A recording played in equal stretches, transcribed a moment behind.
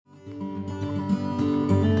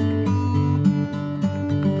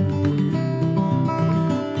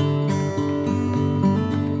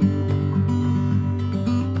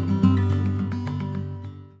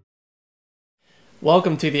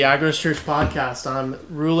Welcome to the Agros Church Podcast. I'm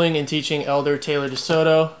ruling and teaching elder Taylor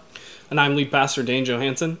DeSoto. And I'm lead pastor Dane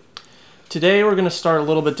Johansson. Today we're going to start a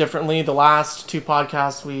little bit differently. The last two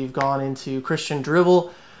podcasts we've gone into Christian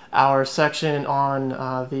drivel, our section on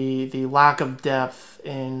the lack of depth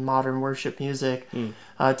in modern worship music.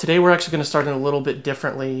 Today we're actually going to start it a little bit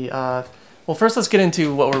differently. Well, first let's get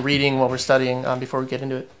into what we're reading, what we're studying before we get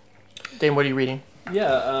into it. Dane, what are you reading?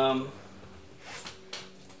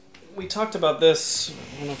 We talked about this,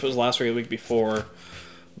 I don't know if it was last week or the week before,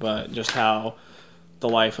 but just how the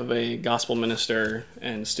life of a gospel minister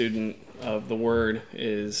and student of the Word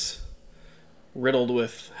is riddled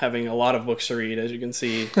with having a lot of books to read, as you can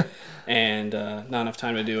see, and not enough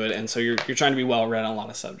time to do it. And so you're trying to be well read on a lot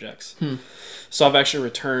of subjects. So I've actually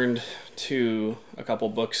returned to a couple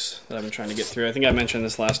books that I've been trying to get through. I think I mentioned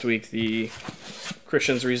this last week, the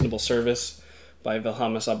Christian's Reasonable Service by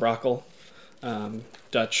Wilhelmus à Brakel.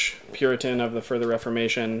 Dutch Puritan of the Further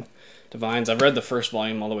Reformation Divines. I've read the first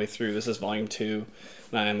volume all the way through. This is volume 2,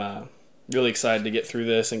 and I'm really excited to get through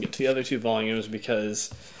this and get to the other two volumes,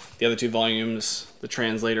 because the other two volumes, the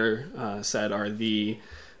translator said, are the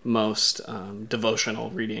most devotional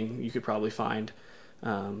reading you could probably find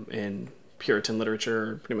in Puritan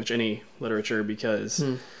literature, or pretty much any literature, because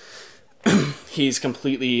he's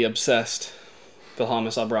completely obsessed,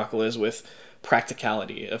 Wilhelmus à Brakel is, with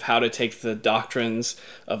practicality of how to take the doctrines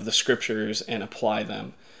of the scriptures and apply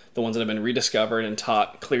them, the ones that have been rediscovered and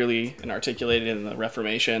taught clearly and articulated in the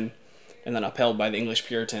Reformation and then upheld by the English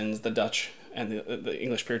Puritans. The Dutch and the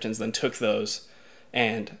English Puritans then took those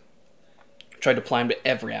and tried to apply them to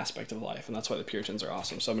every aspect of life, and that's why the Puritans are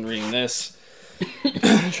awesome. So I've been reading this,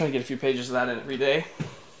 trying to get a few pages of that in every day,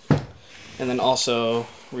 and then also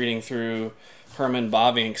reading through Herman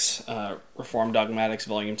Bavinck's Reformed Dogmatics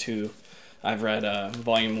Volume 2. I've read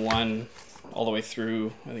Volume 1 all the way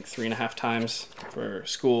through, I think, 3.5 times for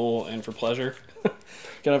school and for pleasure.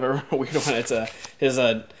 Kind of a weird one. It's his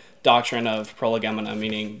doctrine of prolegomena,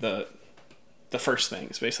 meaning the first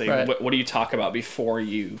things. Basically, right. What do you talk about before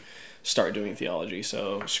you start doing theology?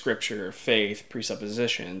 So scripture, faith,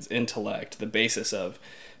 presuppositions, intellect, the basis of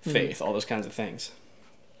faith, all those kinds of things.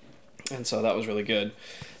 And so that was really good.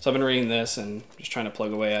 So I've been reading this and just trying to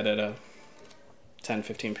plug away at it 10,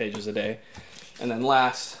 15 pages a day. And then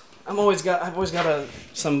last, I've always got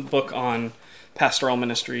some book on pastoral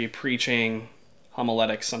ministry, preaching,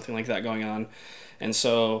 homiletics, something like that going on. And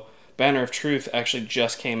so Banner of Truth actually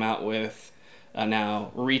just came out with a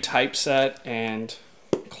now retypeset and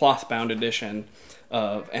cloth-bound edition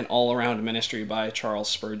of An All-Around Ministry by Charles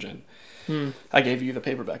Spurgeon. I gave you the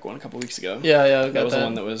paperback one a couple weeks ago. Yeah, that was the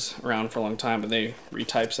one that was around for a long time, but they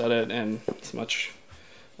retypeset it, and it's much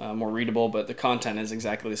more readable, but the content is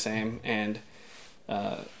exactly the same. And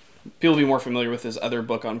people will be more familiar with his other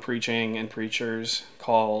book on preaching and preachers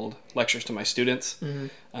called Lectures to My Students,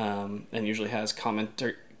 and usually has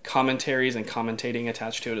commentaries and commentating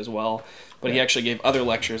attached to it as well. But he actually gave other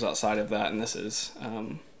lectures outside of that, and this is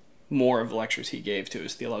more of the lectures he gave to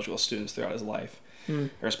his theological students throughout his life,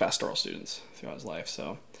 or his pastoral students throughout his life.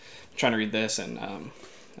 So I'm trying to read this, and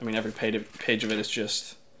every page of it is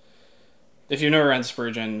just... If you've never read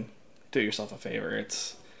Spurgeon, do yourself a favor.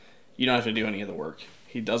 You don't have to do any of the work.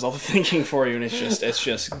 He does all the thinking for you, and it's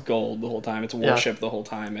just gold the whole time. It's worship the whole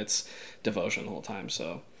time. It's devotion the whole time.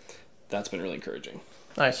 So that's been really encouraging.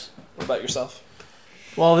 Nice. What about yourself?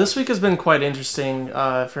 Well, this week has been quite interesting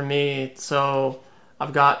for me. So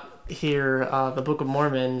I've got here the Book of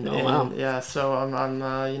Mormon. Wow. Yeah, so I'm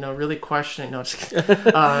really questioning. No, just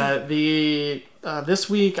kidding. This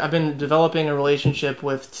week I've been developing a relationship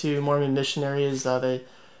with two Mormon missionaries. They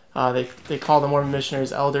call the Mormon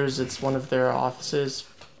missionaries elders. It's one of their offices,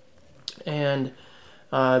 and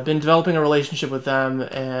I've been developing a relationship with them,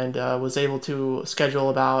 and was able to schedule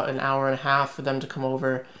about an hour and a half for them to come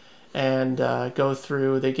over and go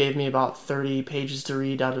through. They gave me about 30 pages to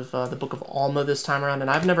read out of the Book of Alma this time around, and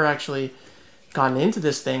I've never actually gotten into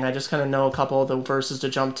this thing. I just kind of know a couple of the verses to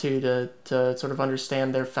jump to sort of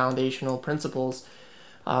understand their foundational principles.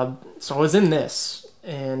 So I was in this,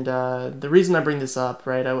 and the reason I bring this up,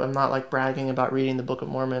 right, I'm not like bragging about reading the Book of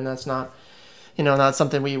Mormon. That's not, not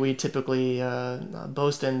something we typically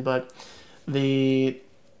boast in, but the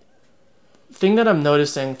thing that I'm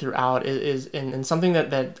noticing throughout is and something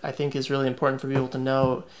that I think is really important for people to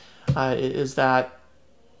know, is that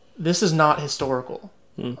this is not historical.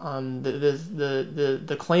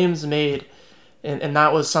 The claims made, and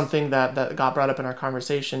that was something that got brought up in our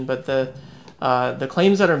conversation, but the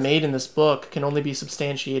claims that are made in this book can only be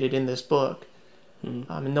substantiated in this book,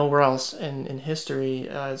 and nowhere else in history.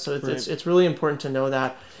 So it's really important to know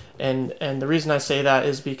that, and the reason I say that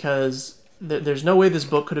is because there's no way this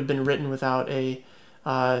book could have been written without a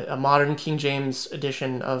modern King James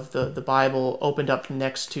edition of the Bible opened up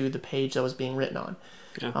next to the page that was being written on.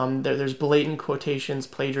 Yeah. There's blatant quotations,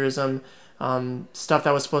 plagiarism, stuff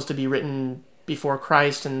that was supposed to be written before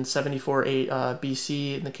Christ in 74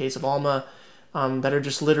 BC in the case of Alma, that are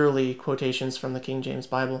just literally quotations from the King James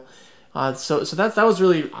Bible. So that was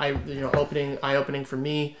really eye-opening for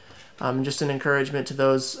me. Just an encouragement to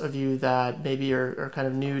those of you that maybe are kind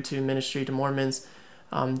of new to ministry to Mormons,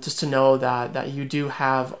 just to know that you do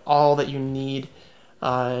have all that you need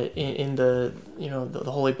in the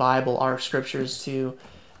Holy Bible, our scriptures, to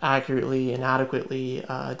accurately and adequately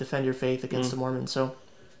defend your faith against the Mormons. So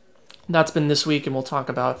that's been this week, and we'll talk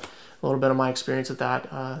about a little bit of my experience with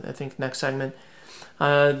that, I think, next segment.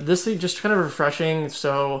 This thing just kind of refreshing.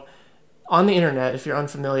 So on the internet, if you're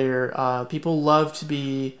unfamiliar, people love to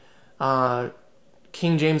be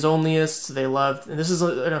King James onlyists. They love, and this is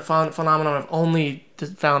a phenomenon I've only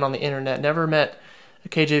found on the internet. Never met a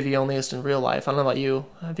KJV onlyist in real life. I don't know about you.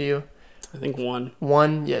 Have you? I think one.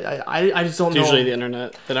 One? Yeah, I just don't know. It's usually the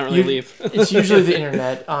internet. They don't really leave. It's usually the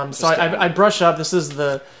internet. So I brush up. This is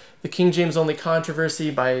the King James Only Controversy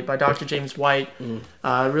by Dr. James White.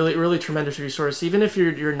 Really tremendous resource. Even if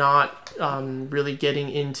you're not really getting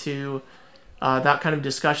into that kind of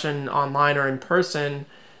discussion online or in person,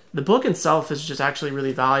 the book itself is just actually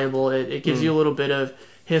really valuable. It gives you a little bit of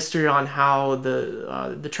history on how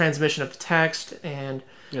the transmission of the text, and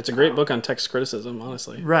it's a great book on text criticism,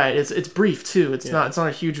 honestly. Right. It's brief too. It's not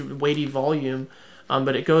a huge weighty volume,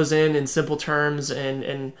 but it goes in simple terms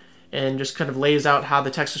and just kind of lays out how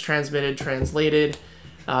the text was translated,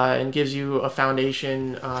 and gives you a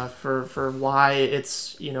foundation for why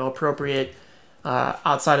it's appropriate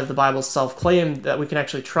outside of the Bible's self-claim, that we can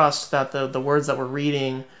actually trust that the words that we're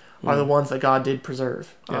reading are the ones that God did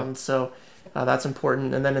preserve. Yeah. So that's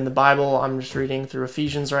important. And then in the Bible, I'm just reading through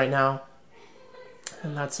Ephesians right now,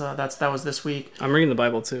 and that was this week. I'm reading the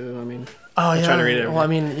Bible too. I mean, I try to read it. Well, I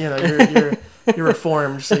mean, you're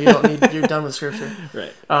reformed, so you don't need. You're done with Scripture.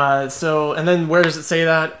 Right. So, and then where does it say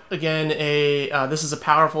that? Again, this is a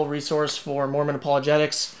powerful resource for Mormon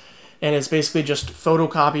apologetics, and it's basically just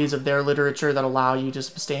photocopies of their literature that allow you to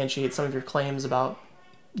substantiate some of your claims about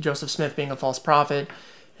Joseph Smith being a false prophet,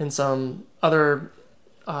 and some other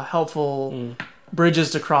helpful bridges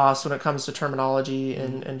to cross when it comes to terminology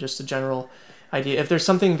and just a general idea. If there's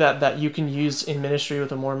something that you can use in ministry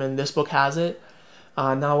with a Mormon, this book has it.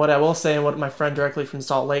 Now, what I will say, and what my friend directly from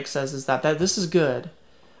Salt Lake says, is that this is good,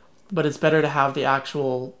 but it's better to have the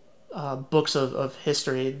actual books of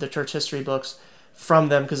history, the church history books, from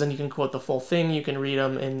them, because then you can quote the full thing, you can read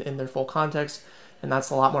them in their full context, and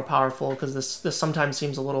that's a lot more powerful, because this sometimes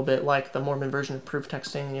seems a little bit like the Mormon version of proof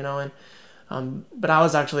texting, but I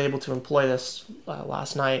was actually able to employ this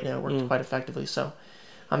last night, and it worked quite effectively. So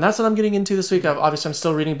that's what I'm getting into this week. Obviously, I'm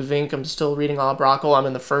still reading Bavinck. I'm still reading Al Brockel. I'm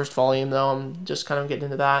in the first volume, though. I'm just kind of getting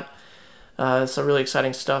into that. So really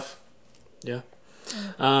exciting stuff. Yeah.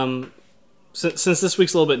 Since this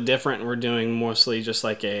week's a little bit different, we're doing mostly just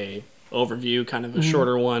like a overview, kind of a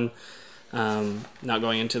shorter one. Not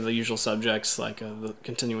going into the usual subjects like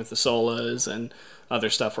continuing with the solas and other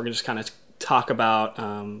stuff. We're just kind of talk about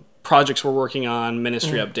projects we're working on,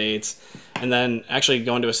 ministry updates, and then actually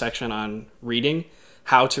go into a section on reading,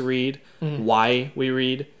 how to read, why we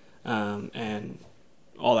read, and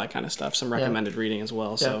all that kind of stuff. Some recommended reading as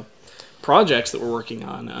well. So projects that we're working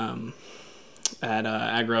on at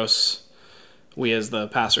Agros, we as the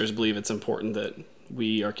pastors believe it's important that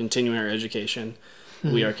we are continuing our education.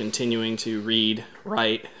 We are continuing to read,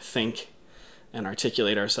 write, think, and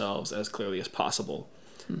articulate ourselves as clearly as possible.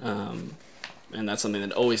 And that's something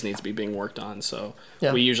that always needs to be being worked on. So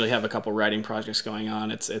we usually have a couple writing projects going on.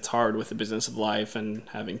 It's hard with the business of life and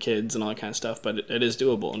having kids and all that kind of stuff, but it is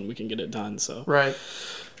doable and we can get it done. So right.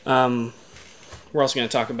 We're also going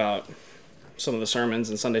to talk about some of the sermons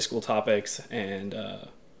and Sunday school topics and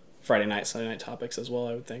Friday night, Sunday night topics as well,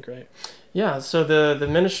 I would think, right? Yeah, so the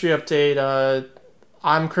ministry update,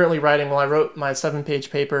 I'm currently writing, I wrote my 7-page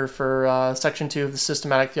paper for Section 2 of the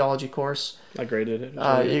Systematic Theology course. I graded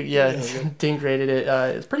it. Dean graded it.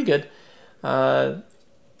 It's pretty good.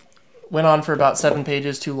 Went on for about 7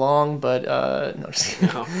 pages, too long, but no, just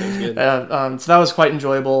kidding. No, that was good. So that was quite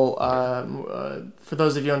enjoyable. For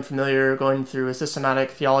those of you unfamiliar, going through a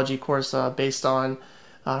systematic theology course based on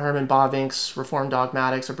Herman Bavinck's Reformed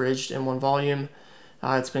Dogmatics, abridged in 1 volume.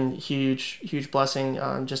 It's been huge blessing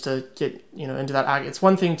just to get into that. It's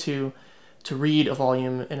one thing to read a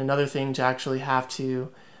volume, and another thing to actually have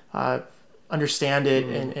to understand it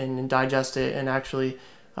and digest it, and actually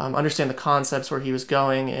understand the concepts where he was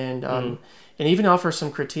going, and even offer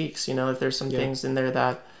some critiques. If there's some things in there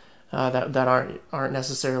that aren't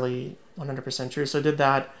necessarily 100% true. So I did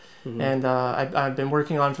that, and I've been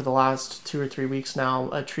working on for the last 2 or 3 weeks now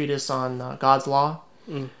a treatise on God's law.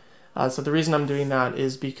 So the reason I'm doing that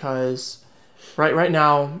is because right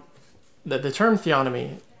now the term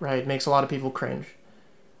theonomy, right, makes a lot of people cringe.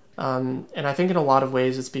 And I think in a lot of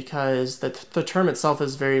ways it's because the term itself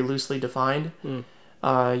is very loosely defined.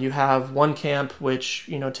 You have one camp which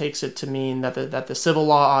takes it to mean that the civil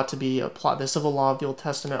law ought to be applied. The civil law of the Old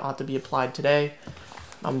Testament ought to be applied today.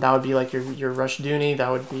 That would be like your Rushdoony.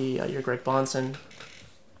 That would be your Greg Bonson.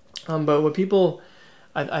 But what people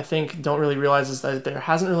I think don't really realize is that there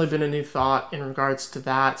hasn't really been a new thought in regards to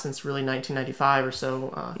that since really 1995 or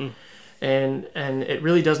so. And it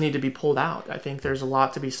really does need to be pulled out. I think there's a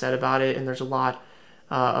lot to be said about it, and there's a lot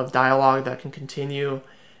of dialogue that can continue.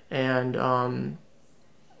 And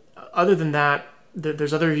other than that,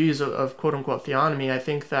 there's other views of quote-unquote theonomy. I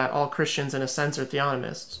think that all Christians, in a sense, are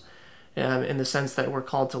theonomists, in the sense that we're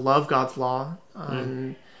called to love God's law.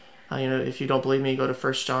 If you don't believe me, go to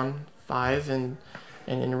 1 John 5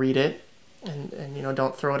 and read it, and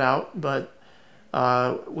don't throw it out. But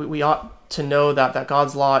we ought to know that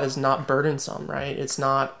God's law is not burdensome, right? It's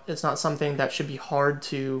not something that should be hard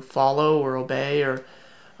to follow or obey, or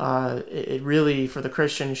it really, for the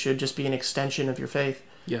Christian, should just be an extension of your faith.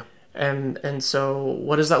 Yeah. And so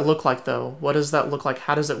what does that look like, though? What does that look like?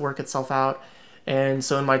 How does it work itself out? And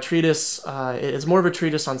so in my treatise, it's more of a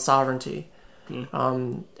treatise on sovereignty,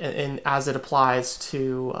 and as it applies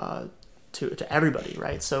to everybody,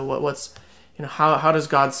 right? So what's how does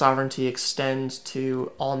God's sovereignty extend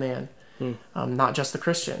to all man, not just the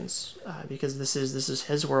Christians, because this is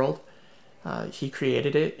His world. He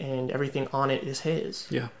created it, and everything on it is His.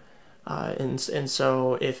 Yeah. And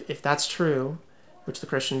so if that's true, which the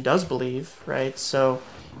Christian does believe, right? So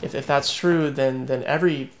if that's true, then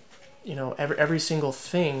every single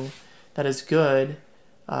thing that is good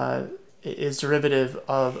is derivative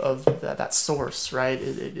of that source, right?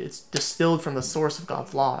 It's distilled from the source of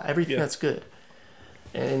God's law. Everything that's good.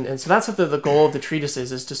 And so that's what the goal of the treatise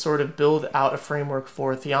is to sort of build out a framework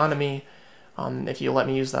for theonomy, if you let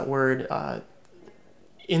me use that word,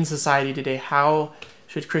 in society today. How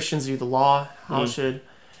should Christians view the law? How should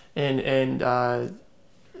and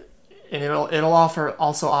it'll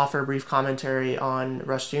also offer a brief commentary on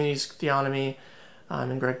Rushdoony's theonomy,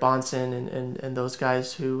 and Greg Bonson and those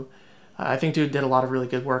guys who I think did a lot of really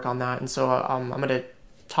good work on that. And so I'm going to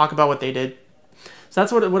talk about what they did. So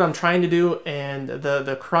that's what I'm trying to do, and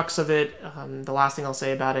the crux of it, the last thing I'll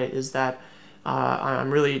say about it is that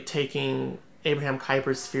I'm really taking Abraham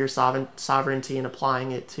Kuyper's sphere sovereignty and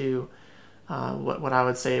applying it to what I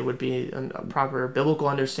would say would be a proper biblical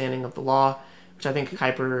understanding of the law, which I think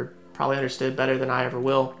Kuyper probably understood better than I ever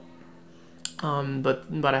will. But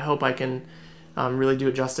I hope I can really do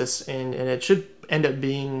it justice, and it should end up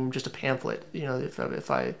being just a pamphlet, if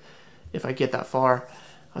I get that far.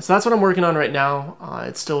 So that's what I'm working on right now.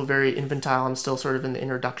 It's still very infantile. I'm still sort of in the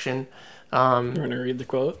introduction. You want to read the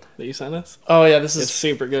quote that you sent us? Oh yeah, it's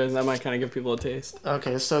super good. That might kind of give people a taste.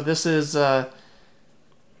 Okay, so this is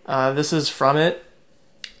from it.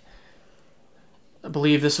 I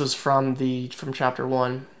believe this was from chapter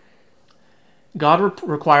 1. God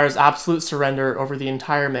requires absolute surrender over the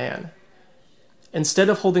entire man. Instead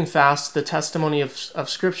of holding fast the testimony of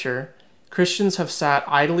Scripture, Christians have sat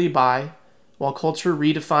idly by while culture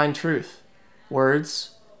redefined truth,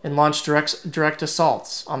 words, and launched direct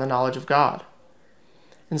assaults on the knowledge of God.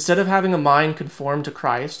 Instead of having a mind conformed to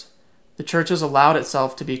Christ, the church has allowed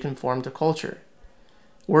itself to be conformed to culture.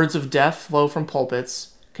 Words of death flow from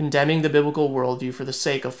pulpits, condemning the biblical worldview for the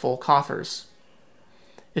sake of full coffers.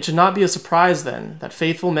 It should not be a surprise, then, that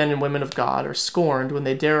faithful men and women of God are scorned when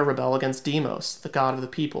they dare rebel against Demos, the God of the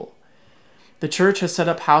people. The church has set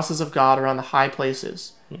up houses of God around the high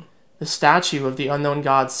places. The statue of the unknown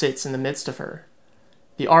God sits in the midst of her.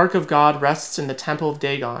 The ark of God rests in the temple of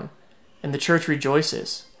Dagon, and the church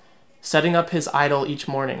rejoices, setting up his idol each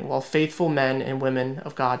morning, while faithful men and women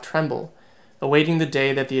of God tremble, awaiting the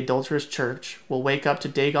day that the adulterous church will wake up to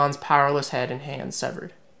Dagon's powerless head and hands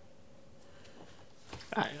severed.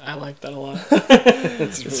 I like that a lot.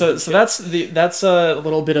 So that's a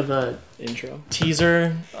little bit of a intro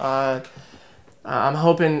teaser. I'm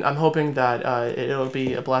hoping that it'll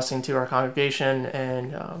be a blessing to our congregation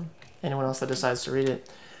and anyone else that decides to read it.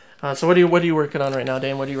 So what are you working on right now,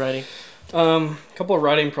 Dane? What are you writing? A couple of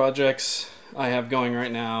writing projects I have going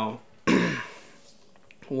right now.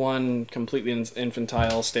 One completely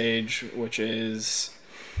infantile stage, which is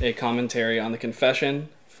a commentary on the Confession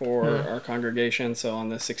for our congregation. So on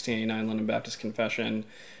the 1689 London Baptist Confession,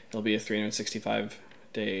 it'll be a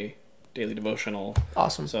 365-day daily devotional.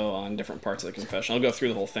 Awesome. So on different parts of the confession. I'll go through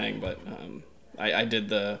the whole thing, but I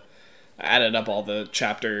added up all the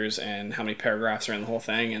chapters and how many paragraphs are in the whole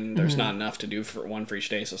thing, and there's not enough to do for one for each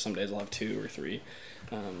day, so some days I'll have 2 or 3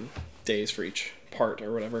 days for each part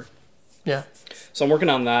or whatever. Yeah. So I'm working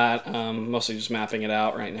on that, mostly just mapping it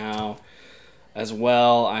out right now. As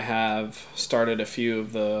well, I have started a few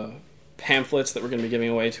of the pamphlets that we're going to be giving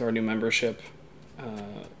away to our new membership.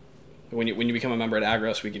 When you become a member at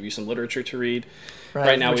Agros, we give you some literature to read.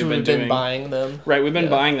 Right now we've been buying them. Right, we've been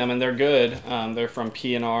buying them, and they're good. They're from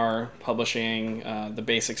P&R Publishing, the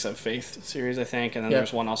Basics of Faith series, I think, and then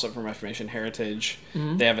there's one also from Reformation Heritage.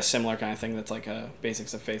 They have a similar kind of thing that's like a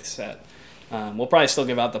Basics of Faith set. We'll probably still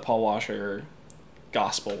give out the Paul Washer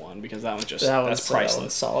Gospel one, because that's priceless. That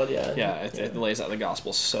one's solid, yeah. Yeah, it lays out the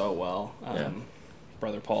Gospel so well.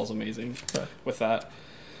 Brother Paul's amazing with that.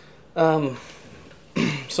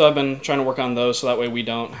 So I've been trying to work on those so that way we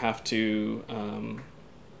don't have to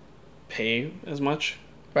pay as much.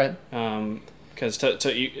 Right. Because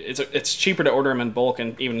it's cheaper to order them in bulk,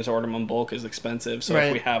 and even to order them in bulk is expensive. So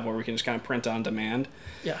if we have where we can just kind of print on demand,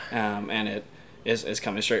 and it is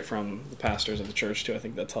coming straight from the pastors of the church too, I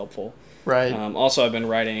think that's helpful. Right. Also, I've been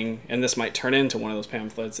writing, and this might turn into one of those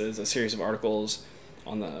pamphlets, is a series of articles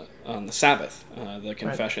on the Sabbath, the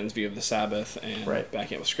Confession's view of the Sabbath, and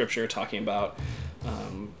backing it with Scripture, talking about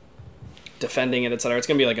defending it, etc. It's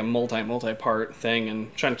going to be like a multi-part thing,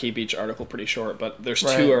 and trying to keep each article pretty short, but there's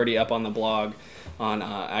 2 already up on the blog on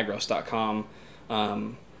agros.com.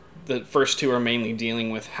 The first 2 are mainly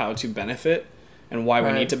dealing with how to benefit and why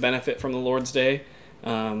we need to benefit from the Lord's Day.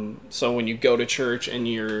 So when you go to church and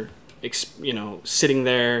you're sitting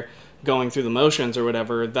there going through the motions or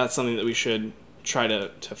whatever, that's something that we should try to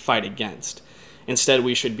fight against. Instead,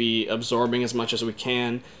 we should be absorbing as much as we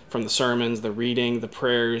can from the sermons, the reading, the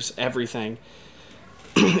prayers, everything,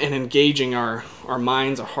 and engaging our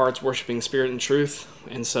minds, our hearts, worshiping Spirit and truth.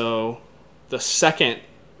 And so the second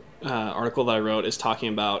article that I wrote is talking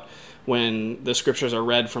about when the Scriptures are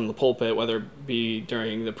read from the pulpit, whether it be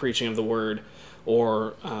during the preaching of the Word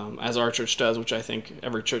or as our church does, which I think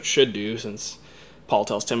every church should do, since Paul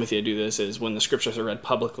tells Timothy to do this, is when the Scriptures are read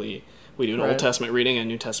publicly, we do an Old Testament reading and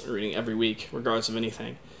New Testament reading every week, regardless of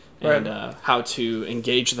anything. And how to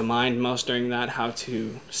engage the mind most during that, how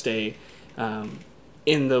to stay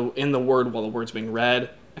in the Word while the Word's being read,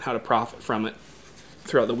 and how to profit from it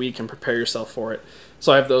throughout the week and prepare yourself for it.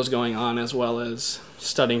 So I have those going on, as well as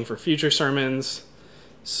studying for future sermons,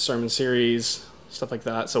 sermon series, stuff like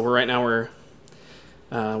that. So right now we're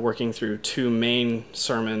working through 2 main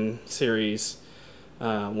sermon series.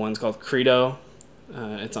 One's called Credo.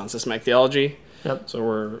 It's on systematic theology. Yep.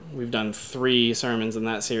 So we've done 3 sermons in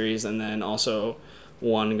that series, and then also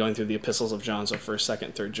one going through the epistles of John, so 1st,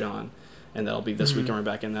 2nd, 3rd John, and that'll be this week, and we're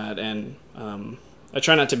back in that. And I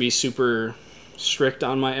try not to be super strict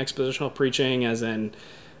on my expositional preaching, as in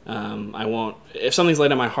I won't, if something's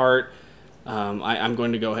laid on my heart, I'm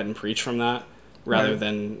going to go ahead and preach from that, rather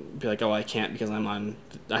than be like, I can't because I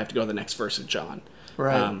have to go to the next verse of John.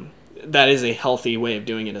 Right. That is a healthy way of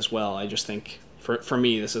doing it as well. I just think for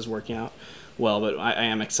me this is working out well, but I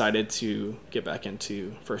am excited to get back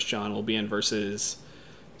into 1 John. We'll be in verses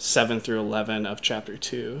 7 through 11 of chapter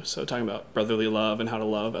 2, so talking about brotherly love and how to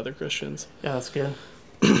love other Christians. Yeah, that's good.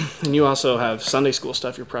 And you also have Sunday school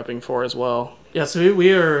stuff you're prepping for as well. Yeah, so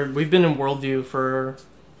we've been in Worldview for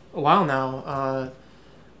a while now,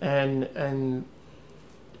 and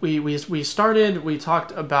we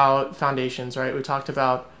talked about foundations, right? We talked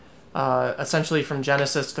about essentially from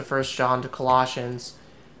Genesis to 1 John to Colossians,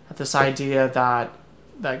 this idea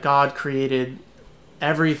that God created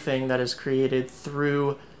everything that is created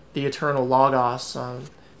through the eternal Logos,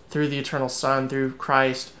 through the eternal Son, through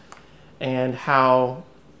Christ, and how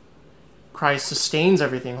Christ sustains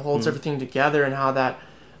everything, holds everything together, and how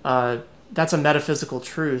that's a metaphysical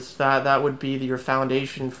truth. That would be your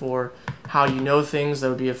foundation for how you know things. That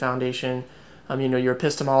would be a foundation. Your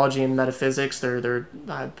epistemology and metaphysics.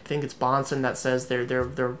 I think it's Bonson that says they're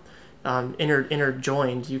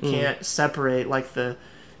interjoined. You can't separate, like the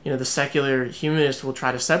secular humanist will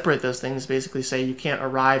try to separate those things. Basically, say you can't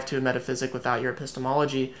arrive to a metaphysic without your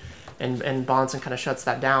epistemology, and Bonson kind of shuts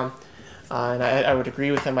that down. And I would agree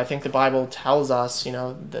with him. I think the Bible tells us,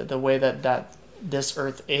 the way that this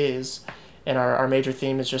earth is, and our major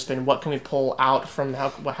theme has just been what can we pull out from how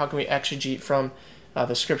can we exegete from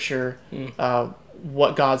the Scripture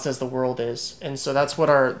what God says the world is. And so that's what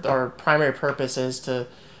our primary purpose is, to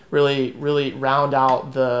really round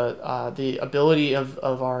out the ability of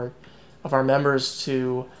our of our members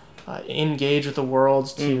to engage with the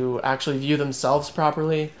world, to actually view themselves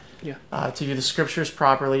properly, to view the scriptures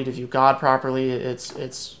properly, to view God properly.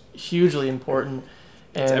 It's hugely important.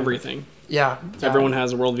 And It's everything. Yeah. Everyone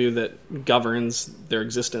has a worldview that governs their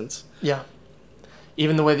existence. Yeah.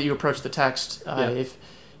 Even the way that you approach the text, if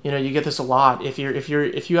you get this a lot. If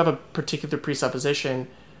you have a particular presupposition,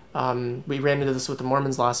 we ran into this with the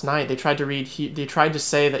Mormons last night. They tried to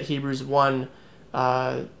say that Hebrews 1,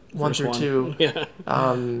 1 through 2,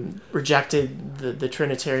 rejected the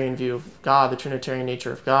Trinitarian view of God, the Trinitarian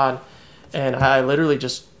nature of God, and I literally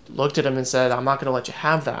just looked at him and said, "I'm not going to let you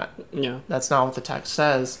have that. Yeah, that's not what the text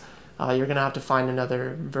says. You're going to have to find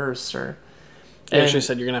another verse." They actually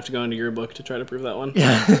said you're going to have to go into your book to try to prove that one.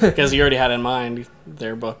 Yeah. Because you already had in mind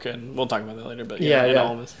their book, and we'll talk about that later. But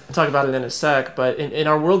We'll talk about it in a sec. But in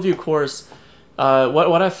our worldview course,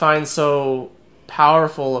 what I find so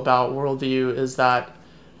powerful about worldview is that,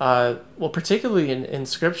 particularly in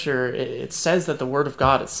Scripture, it says that the Word of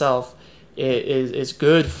God itself is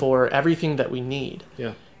good for everything that we need.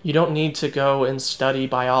 Yeah. You don't need to go and study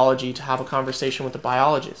biology to have a conversation with a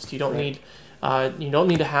biologist. You don't need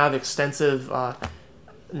to have extensive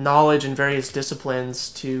knowledge in various disciplines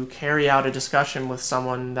to carry out a discussion with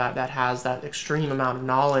someone that has that extreme amount of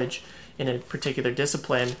knowledge in a particular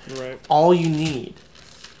discipline. Right. All you need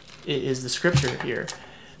is the Scripture here,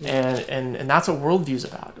 and that's what worldview is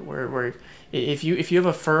about. Where if you have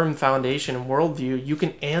a firm foundation in worldview, you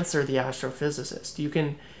can answer the astrophysicist. You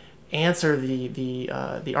can answer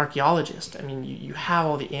the archaeologist. I mean, you have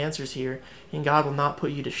all the answers here, and God will not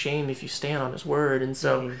put you to shame if you stand on His word. And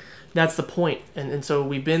so that's the point. And so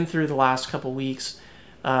we've been through the last couple weeks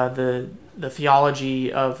the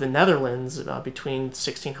theology of the Netherlands between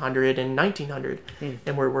 1600 and 1900,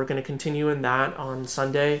 and we're going to continue in that on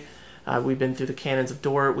Sunday. We've been through the canons of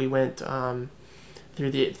Dort. We went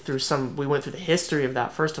through the history of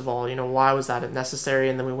that. First of all, why was that necessary,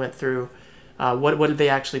 and then we went through what did they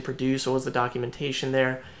actually produce? What was the documentation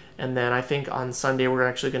there? And then I think on Sunday we're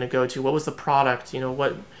actually going to go to what was the product?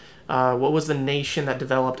 What was the nation that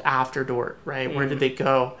developed after Dort? Right? Where did they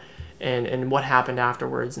go? And what happened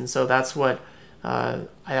afterwards? And so that's what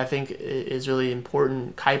I think is really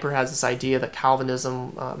important. Kuyper has this idea that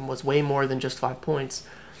Calvinism was way more than just 5 points.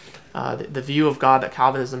 The view of God that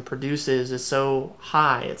Calvinism produces is so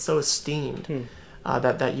high, it's so esteemed.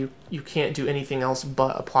 That you can't do anything else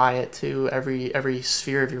but apply it to every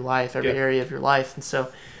sphere of your life, every area of your life. And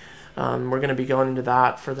so we're going to be going into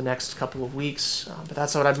that for the next couple of weeks. But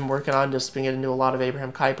that's what I've been working on, just being into a lot of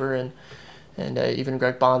Abraham Kuyper and even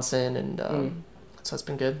Greg Bonson, and so it's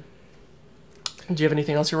been good. Do you have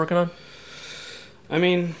anything else you're working on? I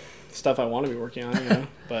mean, stuff I want to be working on,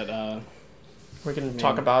 but... we're going to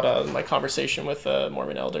talk about my conversation with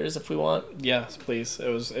Mormon elders if we want. Yes, please. It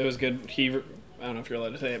was good. I don't know if you're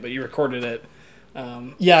allowed to say it, but you recorded it.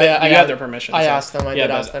 You had their permission. I asked them. I did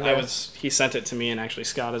ask them. He sent it to me and actually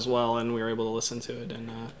Scott as well, and we were able to listen to it.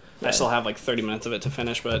 And I still have like 30 minutes of it to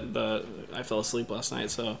finish, but I fell asleep last night,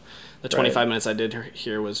 so the 25 minutes I did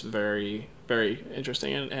hear was very, very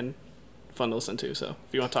interesting and fun to listen to. So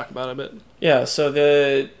if you want to talk about it a bit. Yeah. So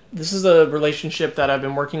this is a relationship that I've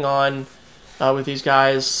been working on with these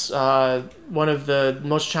guys. One of the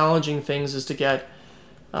most challenging things is to get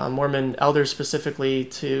Mormon elders specifically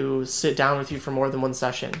to sit down with you for more than one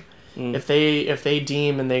session. If they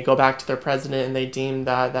deem, and they go back to their president and they deem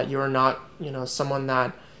that you are not someone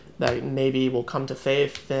that maybe will come to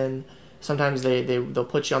faith, then sometimes they'll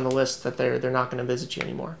put you on the list that they're not going to visit you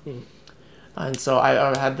anymore. And so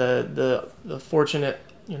I had the fortunate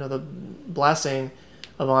the blessing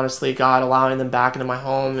of honestly God allowing them back into my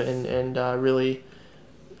home and really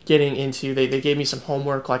getting into they gave me some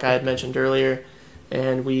homework like I had mentioned earlier.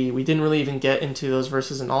 And we didn't really even get into those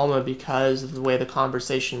verses in Alma because of the way the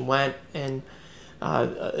conversation went. And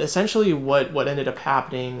essentially what ended up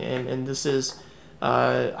happening, and this is,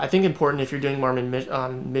 I think, important if you're doing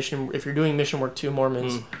mission, if you're doing mission work to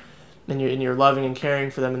Mormons, and you're loving and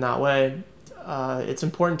caring for them in that way, it's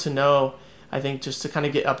important to know, I think, just to kind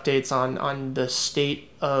of get updates on the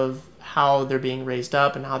state of how they're being raised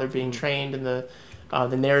up and how they're being trained, and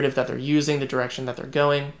the narrative that they're using, the direction that they're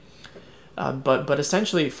going. But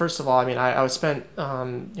essentially, first of all, I mean, I was spent,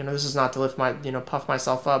 this is not to lift my, puff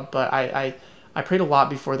myself up, but I prayed a lot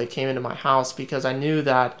before they came into my house, because I knew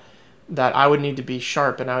that I would need to be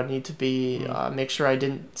sharp, and I would need to be, make sure I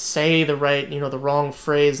didn't say the right, the wrong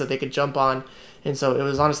phrase that they could jump on. And so it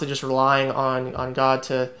was honestly just relying on God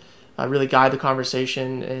to really guide the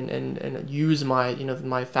conversation and use my,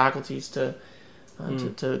 my faculties to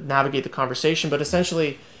navigate the conversation. But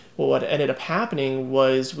essentially, what ended up happening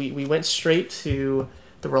was we went straight to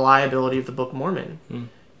the reliability of the Book of Mormon.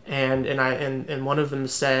 And one of them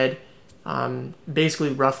said, basically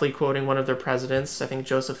roughly quoting one of their presidents, I think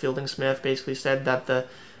Joseph Fielding Smith, basically said that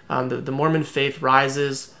the Mormon faith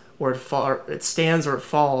rises or it stands or it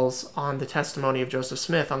falls on the testimony of Joseph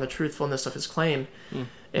Smith, on the truthfulness of his claim.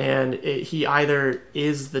 And he either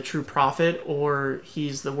is the true prophet or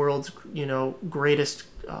he's the world's greatest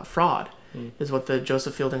fraud, is what the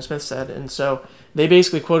Joseph Fielding Smith said. And so they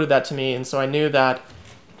basically quoted that to me, and so I knew that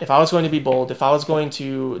if I was going to be bold, if I was going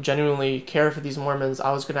to genuinely care for these Mormons,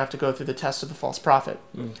 I was going to have to go through the test of the false prophet.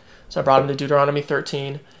 So I brought them to Deuteronomy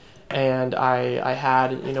 13, and I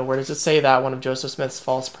had, where does it say that? One of Joseph Smith's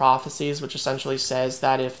false prophecies, which essentially says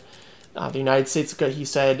that if the United States, he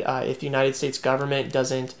said, if the United States government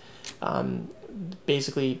doesn't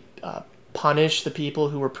basically punish the people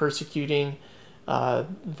who were persecuting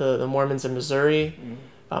the Mormons in Missouri,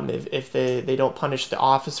 if they don't punish the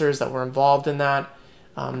officers that were involved in that,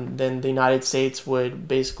 then the United States would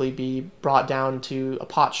basically be brought down to a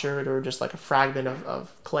potsherd or just like a fragment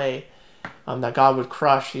of clay, that God would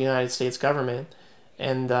crush the United States government.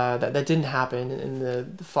 And that didn't happen. And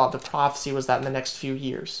the prophecy was that in the next few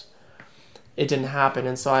years it didn't happen.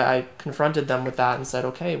 And so I confronted them with that and said,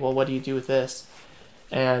 okay, well, what do you do with this?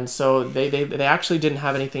 And so they actually didn't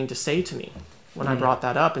have anything to say to me when I brought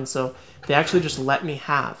that up. And so they actually just let me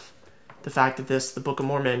have the fact that the Book of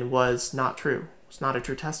Mormon was not true. It's not a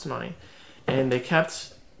true testimony. And they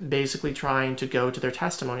kept basically trying to go to their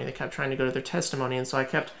testimony. And so I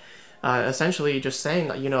kept essentially just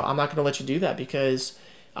saying, I'm not going to let you do that, because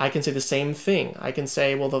I can say the same thing. I can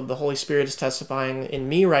say, well, the Holy Spirit is testifying in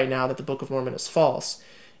me right now that the Book of Mormon is false.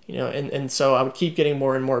 And so I would keep getting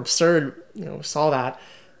more and more absurd. Saw that.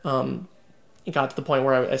 It got to the point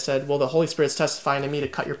where I said, well, the Holy Spirit's testifying to me to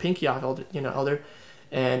cut your pinky off, elder.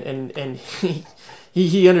 And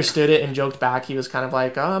he understood it and joked back. He was kind of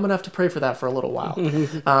like, I'm gonna have to pray for that for a little while.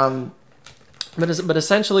 But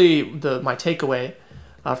essentially, my takeaway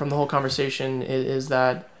from the whole conversation is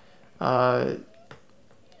that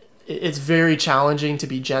it's very challenging to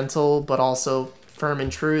be gentle, but also firm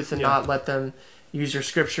in truth, and not let them use your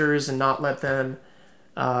scriptures, and not let them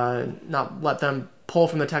pull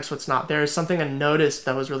from the text what's not there. Something I noticed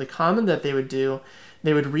that was really common that they would do.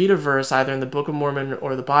 They would read a verse either in the Book of Mormon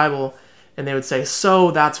or the Bible, and they would say, so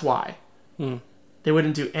that's why. They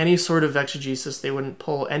wouldn't do any sort of exegesis. They wouldn't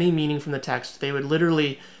pull any meaning from the text. They would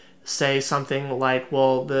literally say something like,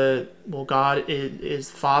 well, God is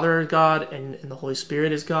Father God, and the Holy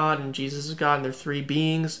Spirit is God, and Jesus is God, and they're three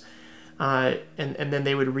beings. And then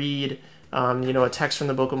they would read, a text from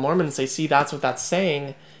the Book of Mormon and say, see, that's what that's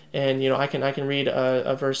saying. And, I can read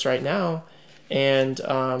a verse right now. And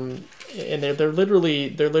they're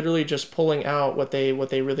literally just pulling out what they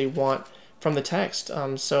really want from the text.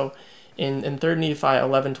 So in 3 Nephi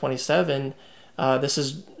 11:27, this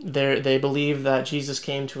is they believe that Jesus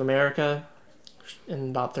came to America in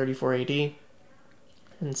about 34 AD,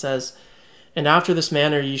 and says, and after this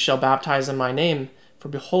manner ye shall baptize in my name, for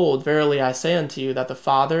behold, verily I say unto you that the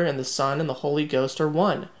Father and the Son and the Holy Ghost are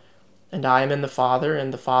one, and I am in the Father,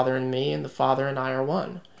 and the Father in me, and the Father and I are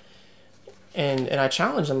one. And I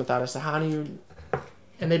challenged them with that. I said, how do you...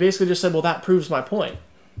 And they basically just said, well, that proves my point.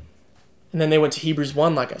 And then they went to Hebrews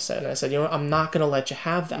 1, like I said. And I said, I'm not going to let you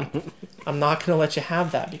have that. I'm not going to let you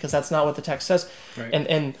have that, because that's not what the text says.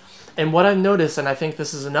 Right. And what I've noticed, and I think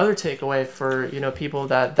this is another takeaway for people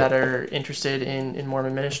that are interested in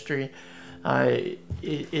Mormon ministry,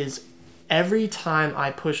 is every time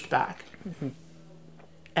I pushed back,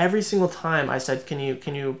 every single time I said, can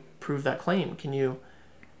you prove that claim? Can you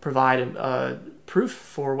provide proof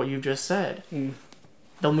for what you've just said?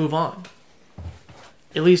 They'll move on.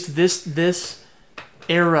 At least this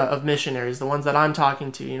era of missionaries, the ones that I'm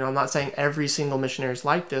talking to, I'm not saying every single missionary is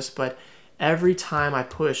like this, but every time I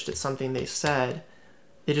pushed at something they said,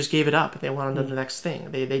 they just gave it up. They went on to the next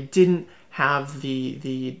thing. They didn't have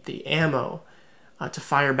the ammo to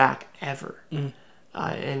fire back ever. And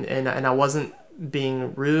I wasn't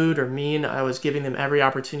being rude or mean. I was giving them every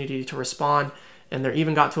opportunity to respond. And there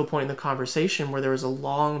even got to a point in the conversation where there was a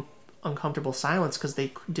long, uncomfortable silence because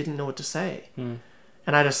they didn't know what to say.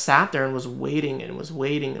 And I just sat there and was waiting and was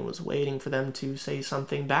waiting and was waiting for them to say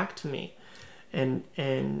something back to me. And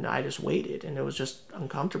I just waited, and it was just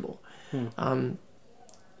uncomfortable. I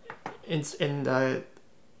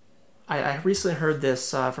recently heard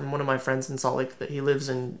this from one of my friends in Salt Lake, that he lives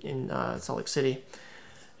in Salt Lake City.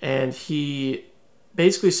 And he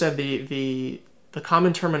basically said the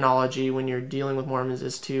common terminology when you're dealing with Mormons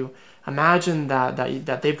is to imagine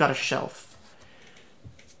that they've got a shelf.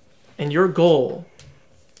 And your goal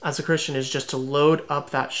as a Christian is just to load up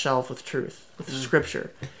that shelf with truth, with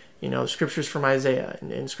Scripture. Scriptures from Isaiah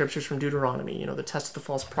and Scriptures from Deuteronomy. The test of the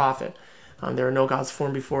false prophet. There are no gods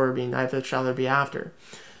formed before me, neither shall there be after.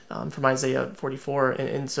 From Isaiah 44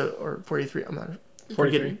 and so or 43. I'm not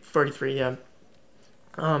 43. 43. Yeah.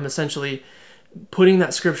 Essentially, putting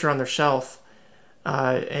that Scripture on their shelf,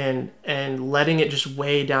 and letting it just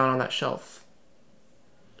weigh down on that shelf.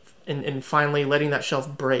 And finally letting that shelf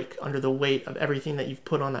break under the weight of everything that you've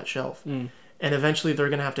put on that shelf. And eventually they're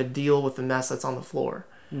going to have to deal with the mess that's on the floor.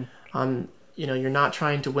 You're not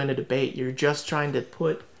trying to win a debate. You're just trying to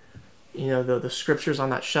put, the Scriptures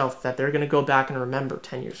on that shelf that they're going to go back and remember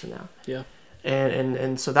 10 years from now. Yeah.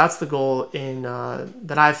 And so that's the goal in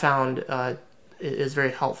that I found is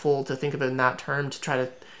very helpful to think of it in that term, to try to,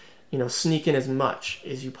 sneak in as much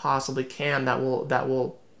as you possibly can that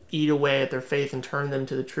will eat away at their faith and turn them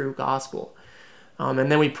to the true gospel. And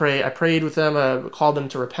then I prayed with them, called them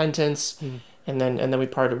to repentance, and then we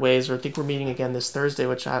parted ways. Or I think we're meeting again this Thursday,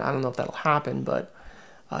 which I don't know if that'll happen, but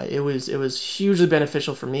it was hugely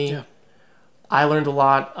beneficial for me. Yeah. I learned a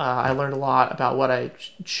lot. I learned a lot about what I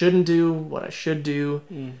shouldn't do, what I should do,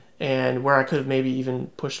 and where I could have maybe even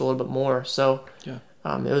pushed a little bit more. So yeah.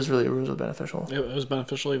 It was really beneficial. It was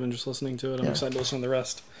beneficial even just listening to it. I'm excited to listen to the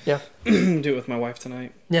rest. Yeah. Do it with my wife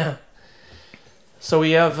tonight. Yeah. So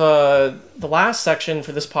we have the last section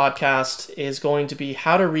for this podcast is going to be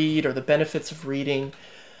how to read, or the benefits of reading.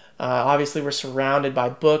 Obviously, we're surrounded by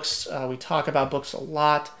books. We talk about books a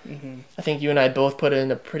lot. I think you and I both put in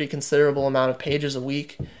a pretty considerable amount of pages a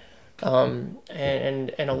week. And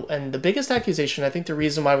the biggest accusation, I think the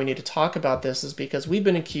reason why we need to talk about this is because we've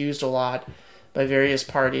been accused a lot by various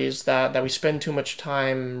parties that we spend too much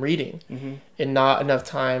time reading and not enough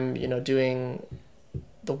time, doing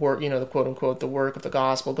the work, the quote unquote, the work of the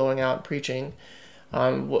gospel, going out and preaching.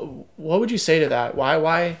 What would you say to that?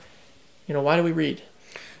 Why do we read?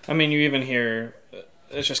 I mean, you even hear,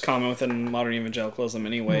 it's just common within modern evangelicalism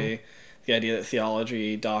anyway, the idea that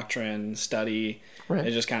theology, doctrine, study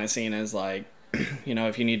is just kind of seen as like,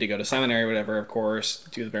 if you need to go to seminary or whatever, of course,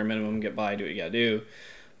 do the bare minimum, get by, do what you gotta do.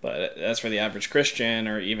 But as for the average Christian,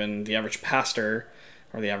 or even the average pastor,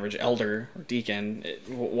 or the average elder or deacon,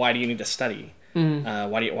 why do you need to study?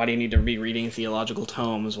 Why do you need to be reading theological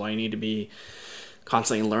tomes? Why do you need to be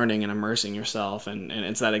constantly learning and immersing yourself? And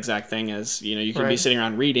it's that exact thing as, you could be sitting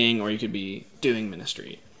around reading, or you could be doing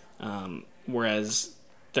ministry. Whereas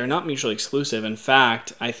they're not mutually exclusive. In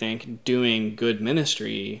fact, I think doing good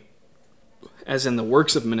ministry, as in the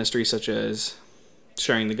works of ministry, such as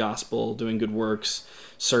sharing the gospel, doing good works,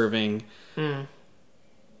 serving,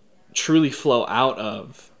 truly flow out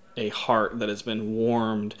of a heart that has been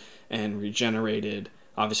warmed and regenerated,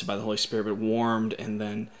 obviously by the Holy Spirit, but warmed and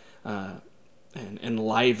then and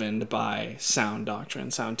enlivened by sound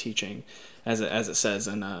doctrine, sound teaching, as it says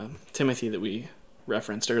in Timothy that we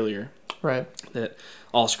referenced earlier. Right. That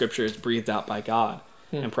all Scripture is breathed out by God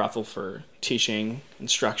and profitable for teaching,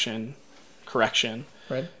 instruction, correction,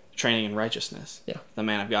 training in righteousness. Yeah. The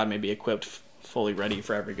man of God may be equipped fully ready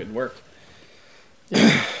for every good work.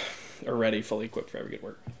 Or ready, fully equipped for every good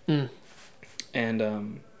work.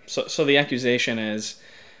 And so the accusation is,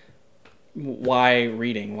 why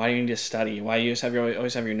reading? Why do you need to study? Why do you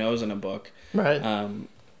always have your nose in a book? Right.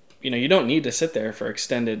 You don't need to sit there for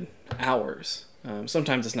extended hours.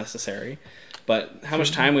 Sometimes it's necessary, but how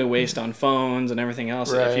much time we waste on phones and everything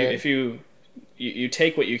else. If you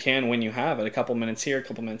take what you can when you have it, a couple minutes here, a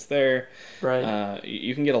couple minutes there,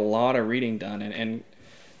 you can get a lot of reading done. And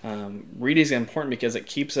reading is important because it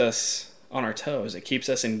keeps us on our toes. It keeps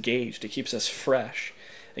us engaged. It keeps us fresh.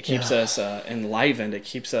 It keeps us enlivened. It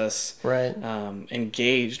keeps us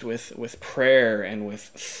engaged with prayer and with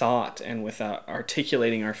thought and with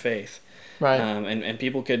articulating our faith. Right. And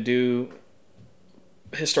people could do...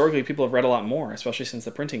 Historically, people have read a lot more, especially since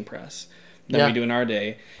the printing press, than we do in our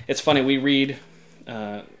day. It's funny, we read...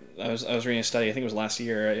 I was reading a study, I think it was last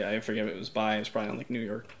year, I forget what it was by, it was probably on like New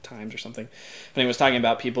York Times or something, but it was talking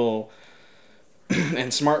about people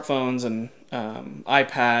and smartphones and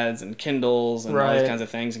iPads and Kindles and all these kinds of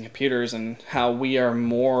things and computers, and how we are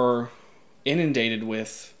more inundated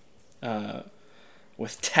with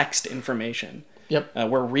text information. Yep.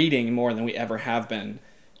 We're reading more than we ever have been,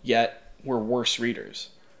 yet we're worse readers.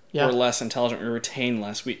 Yeah. We're less intelligent, we retain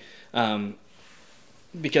less.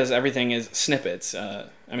 Because everything is snippets.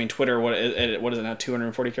 Twitter, what is it now,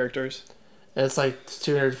 240 characters? It's like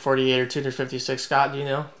 248 or 256, Scott, do you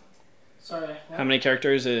know? Sorry. What? How many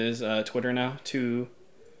characters is Twitter now? I'm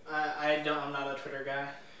not a Twitter guy.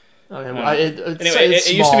 Okay, well,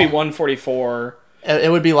 it used to be 144.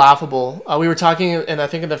 It would be laughable. We were talking, and I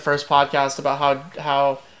think in the first podcast, about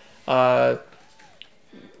how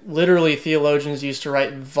literally theologians used to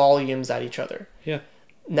write volumes at each other. Yeah.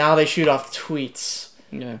 Now they shoot off tweets.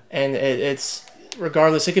 Yeah. And it's,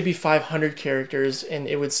 regardless, it could be 500 characters and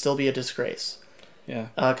it would still be a disgrace. Yeah.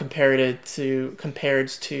 Compared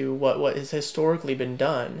to what has historically been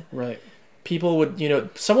done. Right. People would,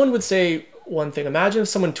 someone would say one thing. Imagine if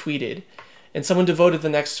someone tweeted and someone devoted the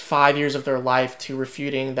next 5 years of their life to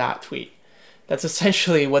refuting that tweet. That's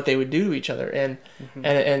essentially what they would do to each other. And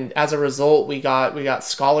and as a result, we got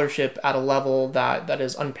scholarship at a level that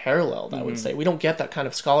is unparalleled, I would say. We don't get that kind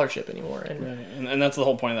of scholarship anymore. And right. And that's the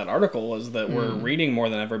whole point of that article, was that we're reading more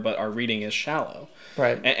than ever, but our reading is shallow.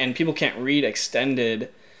 Right. And people can't read extended,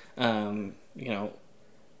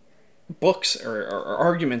 books or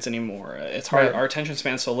arguments anymore. It's hard. Right. Our attention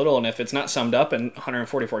span's so little, and if it's not summed up in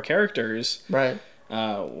 144 characters, right.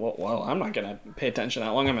 Well, I'm not gonna pay attention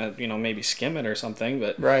that long. I'm gonna, maybe skim it or something.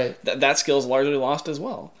 But right. that skill's largely lost as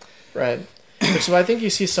well. Right. So I think you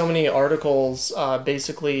see so many articles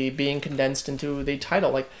basically being condensed into the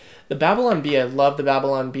title, like the Babylon Bee. I love the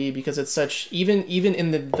Babylon Bee because it's such, even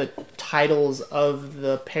in the titles of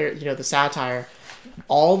the satire,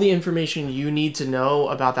 all the information you need to know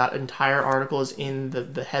about that entire article is in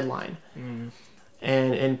the headline.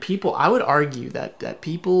 And people, I would argue that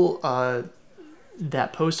people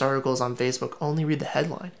that post articles on Facebook only read the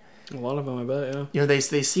headline. A lot of them, I bet, yeah. They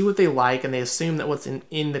see what they like and they assume that what's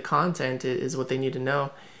in the content is what they need to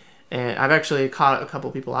know. And I've actually caught a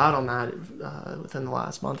couple people out on that within the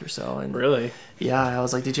last month or so. And really? Yeah, I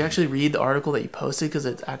was like, did you actually read the article that you posted? Because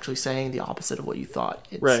it's actually saying the opposite of what you thought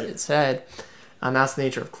it said. That's the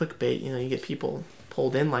nature of clickbait. You get people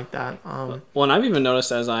pulled in like that. Well, and I've even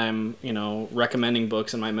noticed as I'm, recommending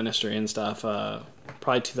books in my ministry and stuff,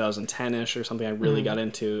 probably 2010-ish or something, I really got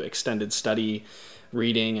into extended study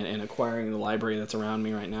reading and acquiring the library that's around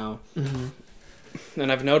me right now. And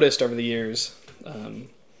I've noticed over the years,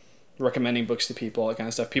 recommending books to people, that kind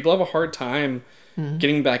of stuff, people have a hard time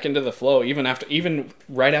getting back into the flow, even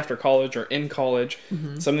right after college or in college.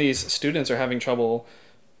 Some of these students are having trouble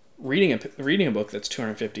reading a book that's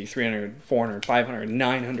 250, 300, 400, 500,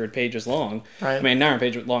 900 pages long. Right. I mean, 900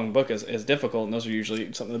 page long book is difficult, and those are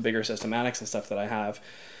usually some of the bigger systematics and stuff that I have.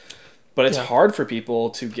 But it's hard for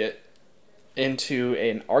people to get into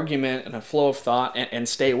an argument and a flow of thought and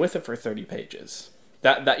stay with it for 30 pages.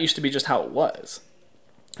 That used to be just how it was.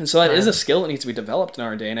 And so that is a skill that needs to be developed in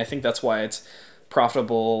our day, and I think that's why it's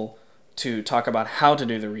profitable to talk about how to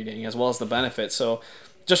do the reading as well as the benefits. So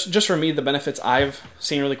just for me, the benefits I've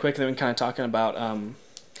seen really quick, and then kind of talking about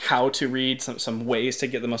how to read, some ways to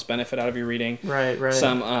get the most benefit out of your reading. Right.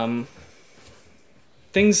 Some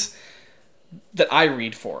things that I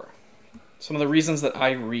read for. Some of the reasons that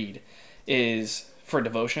I read is for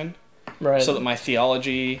devotion. Right. So that my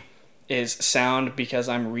theology is sound, because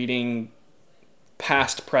I'm reading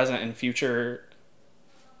past, present, and future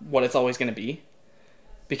what it's always going to be.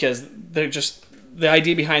 Because the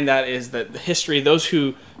idea behind that is that the history, those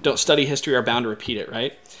who don't study history are bound to repeat it,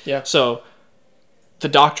 right? Yeah. So the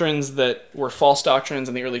doctrines that were false doctrines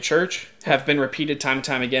in the early church have been repeated time and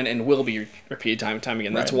time again and will be repeated time and time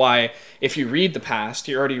again. That's why if you read the past,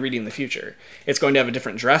 you're already reading the future. It's going to have a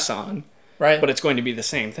different dress on, right? But it's going to be the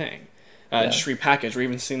same thing. Just repackaged. We're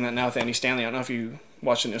even seeing that now with Andy Stanley. I don't know if you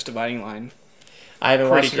watched the newest Dividing Line. I haven't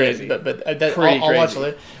watched crazy. it, but I'll watch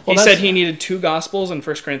it. Well, he said he needed 2 Gospels and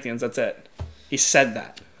 1 Corinthians. That's it. He said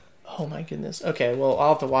that. Oh my goodness. Okay, well I'll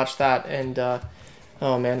have to watch that. And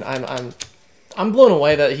oh man, I'm blown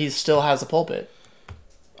away that he still has a pulpit.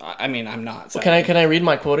 I mean, I'm not. Well, can I read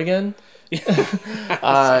my quote again?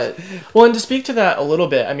 Well, and to speak to that a little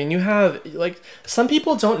bit, I mean, you have, some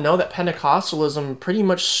people don't know that Pentecostalism pretty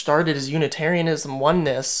much started as Unitarianism,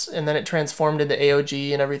 oneness, and then it transformed into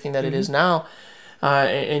AOG and everything that it is now.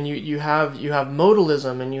 And you have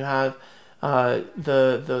modalism, and you have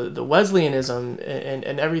the Wesleyanism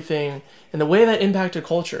and everything, and the way that impacted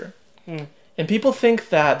culture. And people think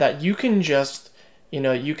that you can just,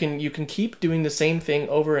 you can keep doing the same thing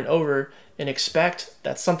over and over and expect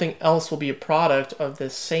that something else will be a product of the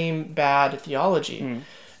same bad theology.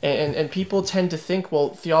 And people tend to think,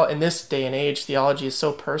 well, in this day and age, theology is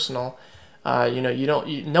so personal.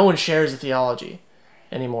 No one shares the theology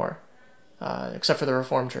anymore, except for the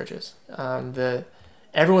Reformed churches.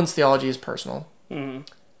 Everyone's theology is personal.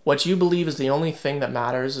 What you believe is the only thing that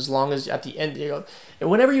matters, as long as at the end, and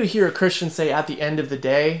whenever you hear a Christian say at the end of the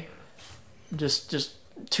day, just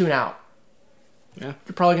tune out. Yeah.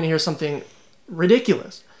 You're probably going to hear something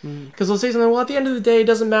ridiculous. Because they'll say something, well, at the end of the day, it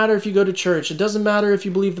doesn't matter if you go to church. It doesn't matter if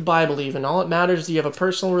you believe the Bible even. All it matters is you have a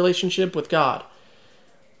personal relationship with God.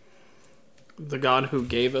 the God who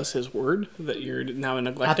gave us His Word that you're now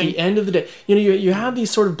neglecting? At the end of the day, you have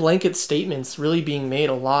these sort of blanket statements really being made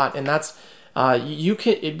a lot, and that's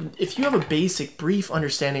if you have a basic, brief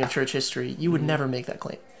understanding of church history, you would never make that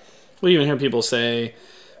claim. We even hear people say,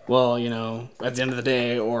 well, at the end of the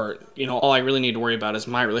day, or, all I really need to worry about is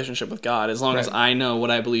my relationship with God. As long as I know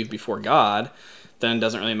what I believe before God, then it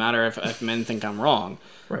doesn't really matter if men think I'm wrong.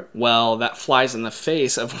 Right. Well, that flies in the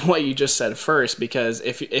face of what you just said first, because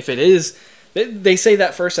if it is, they say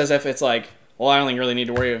that first as if it's like, well, I only really need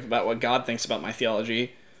to worry about what God thinks about my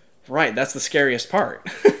theology. Right, that's the scariest part.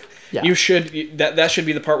 Yeah. That should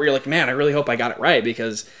be the part where you're like, man, I really hope I got it right,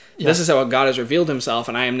 because this is how God has revealed Himself,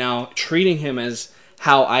 and I am now treating Him as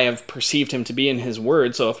how I have perceived Him to be in His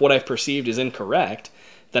Word. So if what I've perceived is incorrect,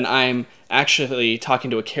 then I'm actually talking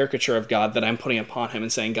to a caricature of God that I'm putting upon Him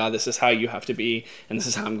and saying, God, this is how you have to be, and this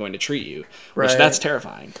is how I'm going to treat you. Which that's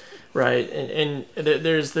terrifying. Right, and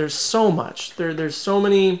there's so much. There's so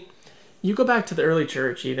many. You go back to the early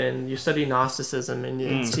church, even you study Gnosticism, and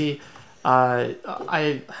you see.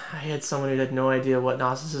 I had someone who had no idea what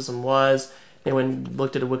Gnosticism was. They went and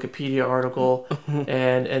looked at a Wikipedia article,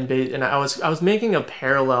 and I was making a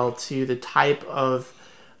parallel to the type of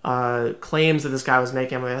claims that this guy was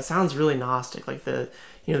making. I'm like, that sounds really Gnostic, like the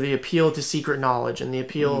appeal to secret knowledge and the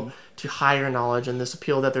appeal to higher knowledge, and this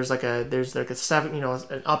appeal that there's like a seven,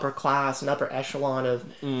 an upper class, an upper echelon of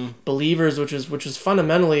believers, which is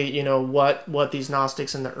fundamentally what these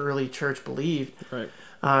Gnostics in the early church believed. Right.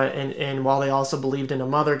 And while they also believed in a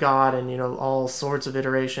mother God and all sorts of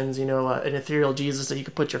iterations, an ethereal Jesus that you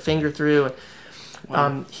could put your finger through,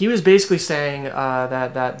 he was basically saying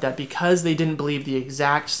that because they didn't believe the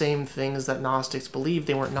exact same things that Gnostics believed,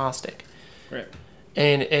 they weren't Gnostic. Right.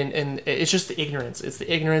 And it's just the ignorance. It's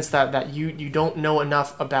the ignorance that you don't know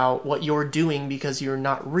enough about what you're doing because you're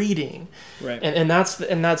not reading. Right. And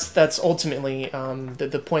that's ultimately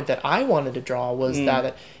the point that I wanted to draw was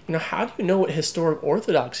that how do you know what historic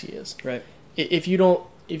orthodoxy is? Right. If you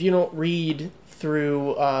don't read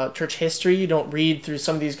through church history, you don't read through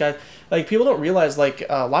some of these guys. Like, people don't realize, like,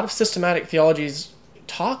 a lot of systematic theologies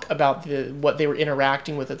talk about what they were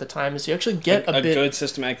interacting with at the time, so you actually get a bit. Good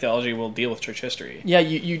systematic theology will deal with church history. Yeah,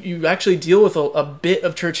 you actually deal with a bit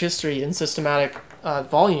of church history in systematic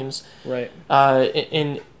volumes. Right.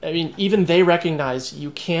 And I mean, even they recognize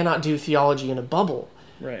you cannot do theology in a bubble.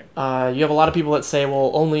 Right. You have a lot of people that say,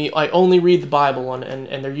 well, I only read the Bible,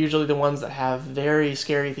 and they're usually the ones that have very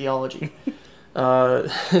scary theology.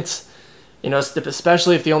 It's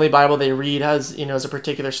especially if the only Bible they read has is a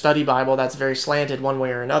particular study Bible that's very slanted one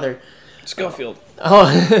way or another. Schofield.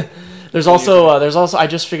 There's also I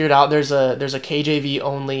just figured out there's a KJV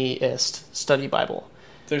onlyist study Bible.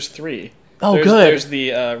 There's 3. Oh, good. There's the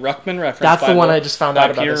Ruckman reference. That's Bible the one I just found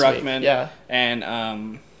out about Peter this Ruckman. week. Yeah.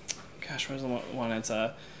 And gosh, what's the one? It's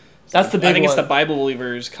that's the big one. I think it's the Bible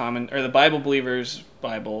Believers the Bible Believers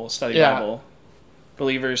Bible Study Bible.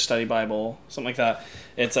 Believers Study Bible, something like that.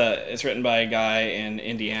 It's written by a guy in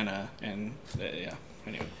Indiana, and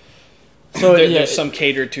anyway. So there's some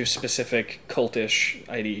catered to specific cultish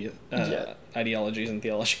ideologies and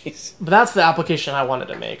theologies. But that's the application I wanted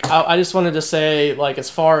to make. I just wanted to say, like, as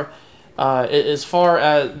far as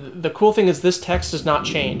the cool thing is this text does not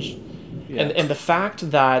change. Yeah. And the fact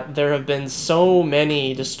that there have been so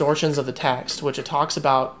many distortions of the text, which it talks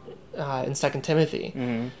about in 2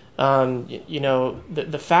 Timothy,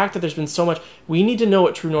 the fact that there's been so much, we need to know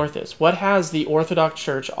what true north is. What has the Orthodox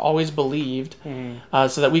Church always believed,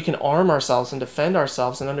 so that we can arm ourselves and defend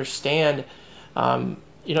ourselves and understand.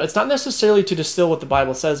 It's not necessarily to distill what the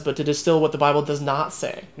Bible says, but to distill what the Bible does not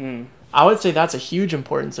say. I would say that's a huge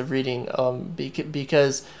importance of reading,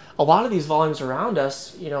 because a lot of these volumes around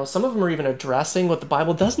us, some of them are even addressing what the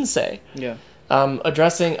Bible doesn't say. Yeah.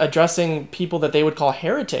 Addressing people that they would call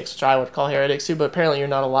heretics, which I would call heretics too, but apparently you're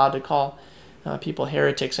not allowed to call people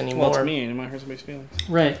heretics anymore. Well, it's mean. It might hurt somebody's feelings.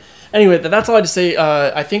 Right. Anyway, that's all I had to say.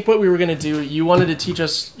 I think what we were going to do, you wanted to teach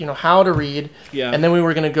us, how to read. Yeah. And then we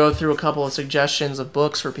were going to go through a couple of suggestions of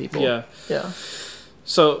books for people. Yeah. Yeah.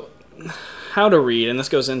 So, how to read, and this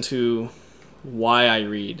goes into why I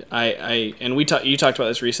read. You talked about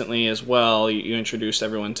this recently as well. You introduced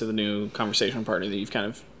everyone to the new conversation partner that you've kind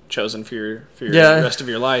of chosen for your rest of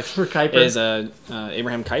your life. For Kuyper. Is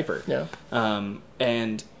Abraham Kuyper. Yeah.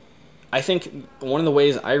 And I think one of the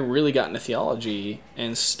ways I really got into theology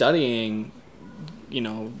and studying,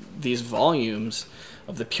 these volumes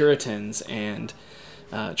of the Puritans and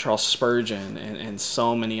Charles Spurgeon and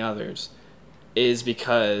so many others is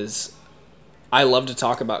because I love to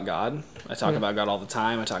talk about God. I talk about God all the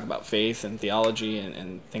time. I talk about faith and theology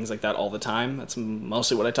and things like that all the time. That's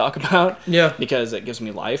mostly what I talk about. Yeah. Because it gives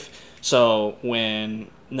me life. So when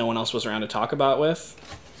no one else was around to talk about with,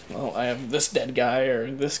 well, I have this dead guy or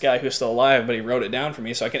this guy who's still alive, but he wrote it down for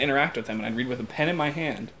me so I can interact with him. And I'd read with a pen in my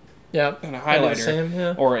hand. Yeah. And a I do the highlighter. same,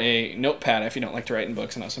 yeah. Or a notepad if you don't like to write in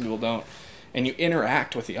books. I know some people don't. And you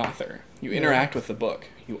interact with the author. You interact with the book.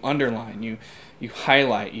 You underline. You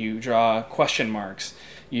highlight. You draw question marks.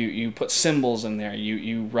 You put symbols in there.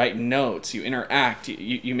 You write notes. You interact.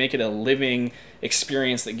 You make it a living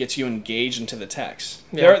experience that gets you engaged into the text.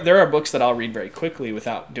 Yeah. There are books that I'll read very quickly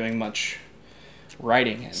without doing much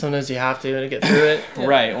writing in. Sometimes you have to get through it. Yeah.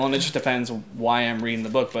 Right. Well, and it just depends why I'm reading the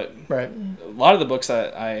book. But Right. a lot of the books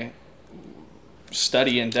that I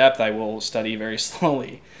study in depth, I will study very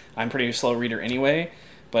slowly. I'm a pretty slow reader anyway,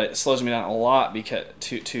 but it slows me down a lot because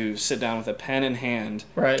to sit down with a pen in hand,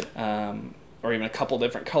 Right. or even a couple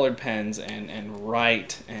different colored pens and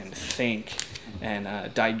write and think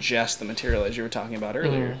and digest the material as you were talking about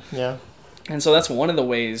earlier. Yeah. And so that's one of the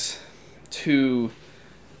ways to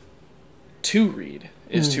read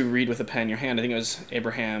is to read with a pen in your hand. I think it was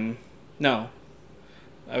Abraham. No,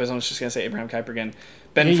 I was almost just going to say Abraham Kuyper again.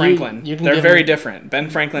 Ben Franklin. You can They're give very him- different. Ben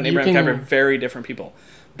Franklin, you Abraham can- Kuyper, very different people.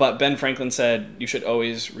 But Ben Franklin said you should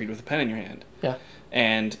always read with a pen in your hand. Yeah.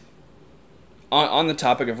 And on the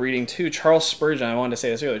topic of reading too, Charles Spurgeon, I wanted to say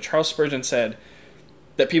this earlier, Charles Spurgeon said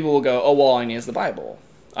that people will go, oh, well, all I need is the Bible.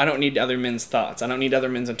 I don't need other men's thoughts. I don't need other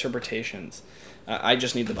men's interpretations. I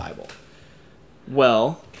just need the Bible.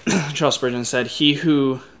 Well, Charles Spurgeon said, he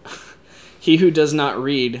who does not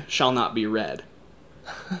read shall not be read.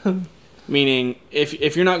 Meaning,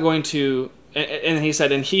 if you're not going to, and he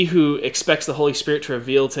said, and he who expects the Holy Spirit to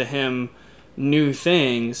reveal to him new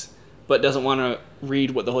things, but doesn't want to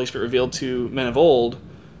read what the Holy Spirit revealed to men of old,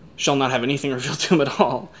 shall not have anything revealed to him at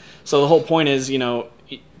all. So the whole point is,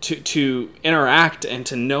 to interact and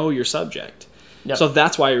to know your subject. Yep. So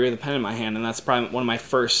that's why I read with a pen in my hand, and that's probably one of my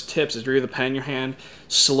first tips is read with a pen in your hand,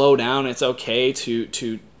 slow down. It's okay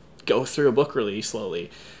to go through a book really slowly.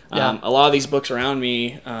 Yeah. A lot of these books around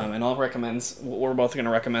me, and we're both going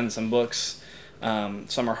to recommend some books.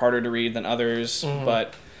 Some are harder to read than others,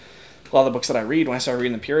 but a lot of the books that I read, when I started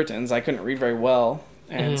reading the Puritans, I couldn't read very well,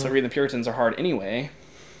 and so reading the Puritans are hard anyway.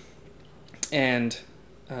 And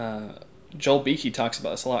Joel Beakey talks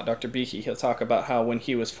about this a lot. Dr. Beakey, he'll talk about how when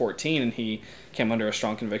he was 14 and he came under a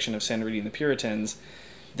strong conviction of sin reading the Puritans,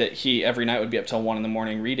 that he every night would be up till 1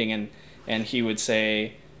 a.m. reading, and he would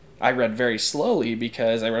say, I read very slowly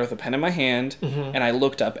because I read with a pen in my hand, and I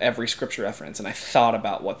looked up every scripture reference, and I thought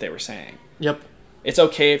about what they were saying. Yep. It's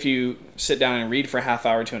okay if you sit down and read for a half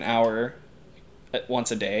hour to an hour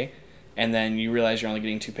once a day, and then you realize you're only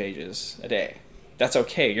getting 2 pages a day. That's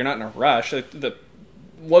okay. You're not in a rush.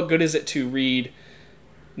 What good is it to read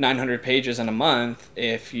 900 pages in a month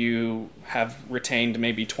if you have retained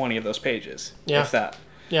maybe 20 of those pages? Yeah. If that.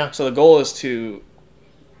 Yeah. So the goal is to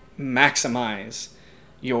maximize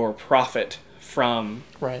your profit from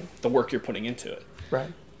Right. the work you're putting into it.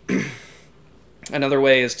 Right. Another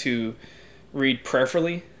way is to read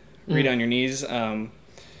prayerfully, read on your knees, is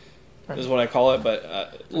what I call it.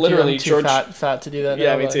 But literally, I'm too George, fat to do that.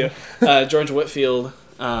 yeah, now, me but- too. George Whitefield,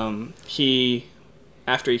 he,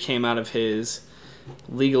 after he came out of his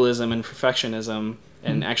legalism and perfectionism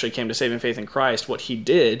and actually came to saving faith in Christ, what he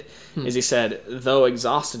did is he said, though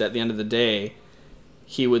exhausted at the end of the day,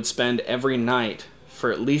 he would spend every night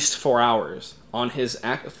for at least 4 hours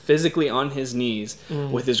physically on his knees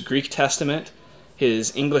with his Greek Testament,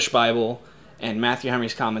 his English Bible, and Matthew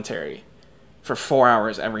Henry's commentary for 4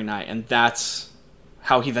 hours every night. And that's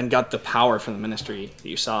how he then got the power from the ministry that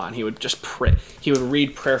you saw. And he would just pray. He would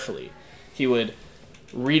read prayerfully. He would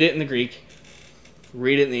read it in the Greek,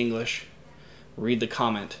 read it in the English, read the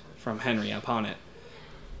comment from Henry upon it,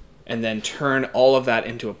 and then turn all of that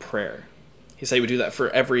into a prayer. He said he would do that for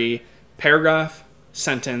every paragraph,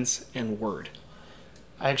 sentence, and word.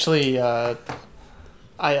 I actually,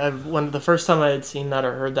 when the first time I had seen that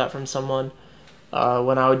or heard that from someone,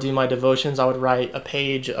 when I would do my devotions, I would write a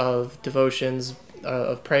page of devotions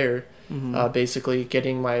of prayer, basically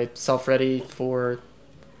getting myself ready for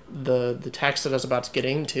the text that I was about to get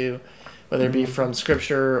into, whether it be from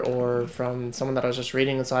scripture or from someone that I was just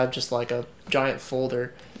reading. And so I have just like a giant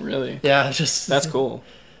folder. Really? Yeah, just That's cool.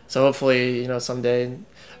 So hopefully, someday,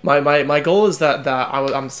 my goal is that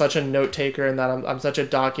I'm such a note taker and that I'm such a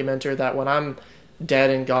documenter that when I'm dead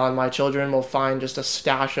and gone, my children will find just a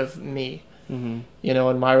stash of me, and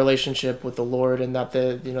my relationship with the Lord, and that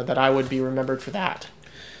that I would be remembered for that.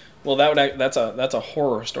 Well, that's a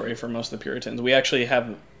horror story for most of the Puritans. We actually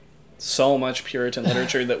have so much Puritan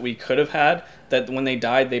literature that we could have had, that when they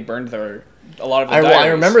died, they burned a lot of the I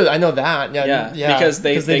diaries. remember that. I know that. Yeah, because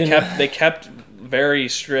they kept very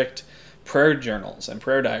strict prayer journals and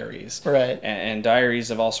prayer diaries, right, and diaries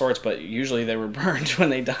of all sorts. But usually they were burned when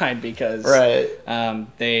they died because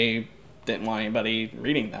they didn't want anybody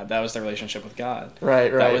reading that. That was their relationship with God.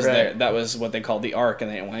 Right. That was what they called the ark, and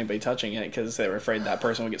they didn't want anybody touching it because they were afraid that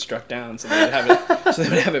person would get struck down, so they would have it. So they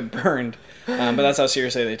would have it burned. But that's how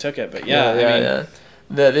seriously they took it. But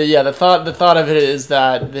The thought of it is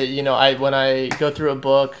that when I go through a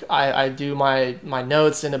book, I do my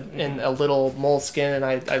notes in a little moleskin, and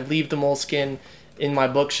I leave the moleskin in my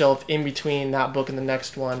bookshelf in between that book and the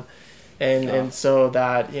next one, and so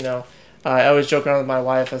that I always joke around with my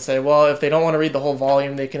wife and say, well, if they don't want to read the whole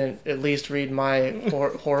volume, they can at least read my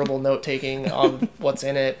horrible note taking of what's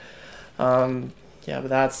in it. But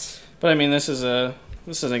that's. But I mean, this is an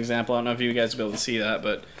example. I don't know if you guys will be able to see that,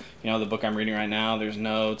 but the book I'm reading right now, there's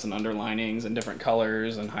notes and underlinings and different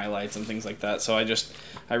colors and highlights and things like that. So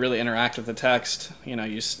I really interact with the text.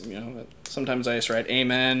 Sometimes I just write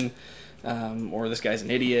amen, or this guy's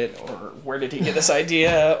an idiot, or where did he get this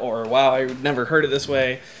idea, or wow, I never heard it this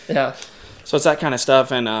way. Yeah. So it's that kind of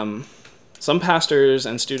stuff, and some pastors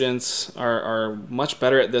and students are much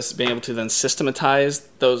better at this, being able to then systematize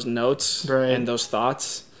those notes and those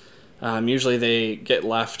thoughts. Usually they get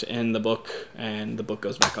left in the book, and the book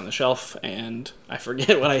goes back on the shelf, and I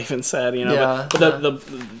forget what I even said, But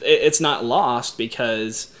it's not lost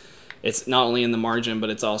because it's not only in the margin, but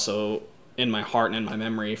it's also in my heart and in my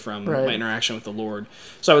memory from my interaction with the Lord.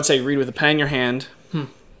 So I would say read with a pen in your hand.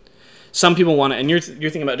 Some people want to, and you're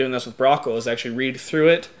thinking about doing this with Brocco, is actually read through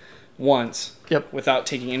it once without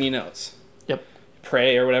taking any notes.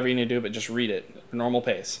 Pray or whatever you need to do, but just read it at a normal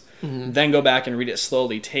pace. Then go back and read it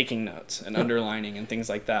slowly, taking notes and underlining and things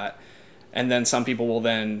like that. And then some people will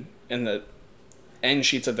then, in the end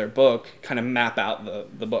sheets of their book, kind of map out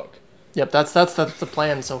the book. That's the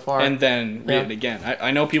plan so far. And then read it again.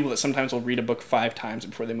 I know people that sometimes will read a book 5 times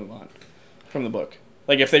before they move on from the book.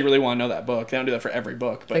 Like if they really want to know that book, they don't do that for every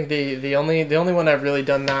book. But I think the only one I've really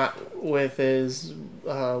done that with is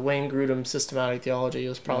Wayne Grudem's Systematic Theology. It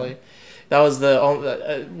was probably that was the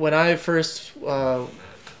only, when I first was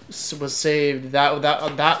saved.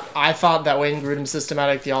 That I thought that Wayne Grudem's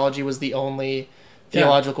Systematic Theology was the only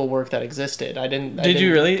theological work that existed. Did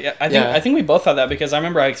you really? I think we both thought that, because I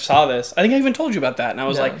remember I saw this. I think I even told you about that, and I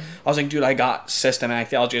was like, dude, I got systematic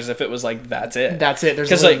theology, as if it was like that's it.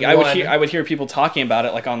 Because I would hear people talking about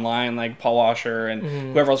it like online, like Paul Washer and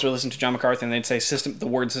whoever else would listen to John MacArthur, and they'd say the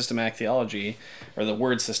word systematic theology or the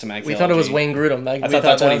word systematic theology. We thought it was Wayne Grudem. I thought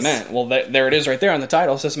that's what he meant. Well, there it is right there on the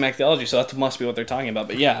title, systematic theology. So that must be what they're talking about.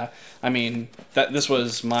 But I mean, this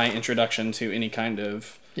was my introduction to any kind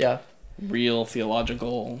of real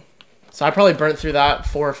theological. So I probably burnt through that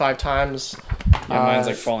 4 or 5 times. Mine's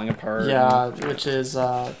like falling apart. Which is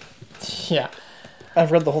I've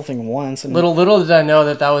read the whole thing once. And little did I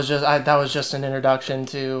know that was just an introduction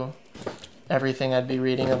to everything I'd be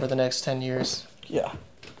reading over the next 10 years. Yeah,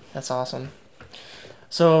 that's awesome.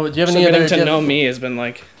 So do you have any other? Getting to know me has been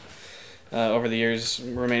like over the years.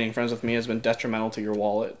 Remaining friends with me has been detrimental to your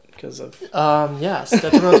wallet because of. Yes,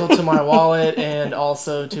 detrimental to my wallet, and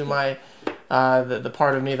also to my the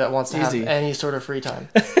part of me that wants to have any sort of free time.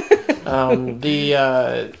 Do you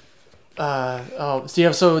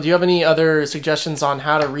have any other suggestions on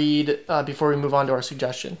how to read before we move on to our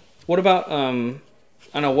suggestion? What about I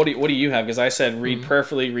don't know, what do you have? Because I said read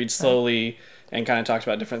prayerfully, read slowly, and kind of talked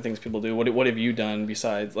about different things people do. What have you done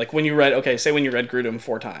besides, like when you read Grudem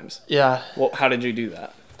 4 times? Yeah. Well, how did you do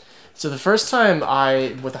that? So the first time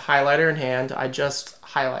with a highlighter in hand, I just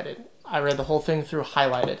highlighted. I read the whole thing through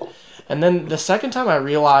highlighted. And then the second time I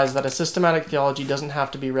realized that a systematic theology doesn't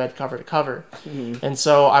have to be read cover to cover. And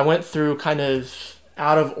so I went through kind of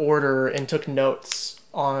out of order and took notes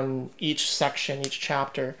on each section, each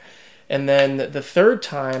chapter. And then the third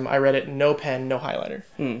time I read it no pen, no highlighter.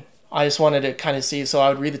 I just wanted to kind of see, so I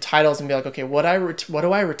would read the titles and be like, okay, what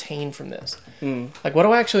do I retain from this? Like, what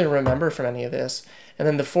do I actually remember from any of this? And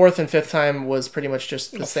then the 4th and 5th time was pretty much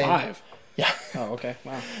just the same. 5? Yeah. Oh, okay.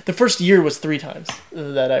 Wow. The first year was 3 times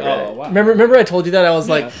that I read it. Wow. Remember I told you that? I was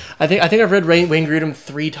like, I think I've read Wayne Grudem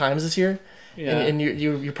 3 times this year. Yeah. And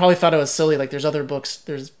you probably thought it was silly. Like, there's other books.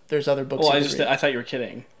 There's other books. Well, I thought you were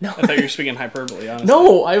kidding. No. I thought you were speaking hyperbole, honestly.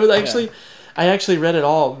 No, I was actually... Yeah. I actually read it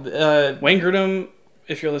all. Wayne Grudem,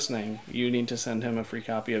 if you're listening, you need to send him a free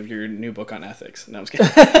copy of your new book on ethics. No, I'm just kidding.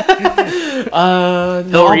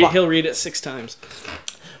 He'll read it 6 times.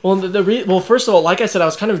 Well, first of all, like I said, I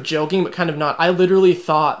was kind of joking, but kind of not. I literally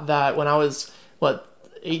thought that when I was,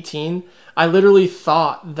 18, I literally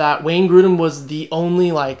thought that Wayne Grudem was the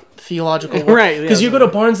only like theological work. Right, yeah, Because you go to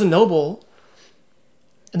Barnes and Noble,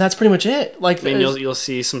 and that's pretty much it. Like, I mean, you'll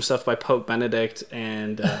see some stuff by Pope Benedict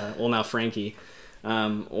and well, now Frankie,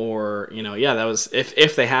 or that was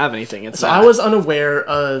if they have anything. It's so that. I was unaware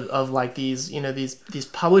of like these these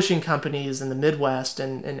publishing companies in the Midwest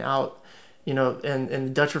and out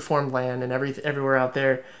in Dutch Reformed land and everywhere out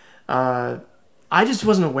there. I just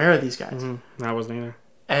wasn't aware of these guys. I wasn't either.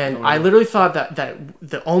 And I literally thought that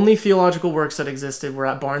the only theological works that existed were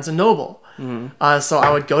at Barnes and Noble. So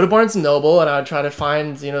I would go to Barnes and Noble and I would try to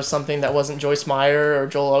find something that wasn't Joyce Meyer or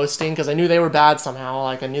Joel Osteen, because I knew they were bad somehow.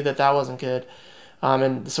 Like I knew that wasn't good.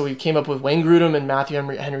 And so we came up with Wayne Grudem and Matthew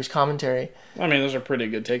Henry's commentary. I mean, those are pretty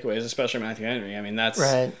good takeaways, especially Matthew Henry. I mean,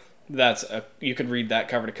 you could read that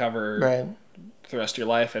cover to cover for the rest of your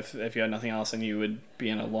life if you had nothing else, and you would be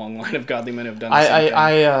in a long line of godly men who have done the same thing.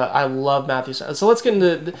 I love Matthew. So let's get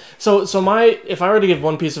into if I were to give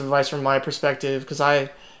one piece of advice from my perspective, because I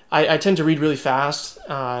tend to read really fast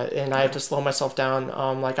and I have to slow myself down.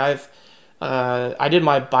 I did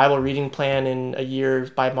my Bible reading plan in a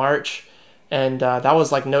year by March, and that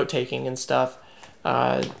was like note taking and stuff.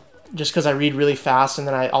 Just because I read really fast and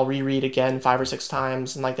then I'll reread again 5 or 6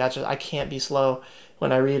 times, and like that, I can't be slow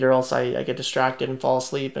when I read, or else I get distracted and fall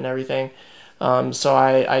asleep and everything. So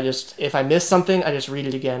I just, if I miss something, I just read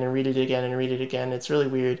it again and read it again and read it again. It's really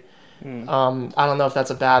weird. I don't know if that's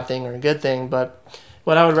a bad thing or a good thing, but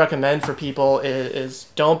what I would recommend for people is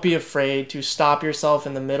don't be afraid to stop yourself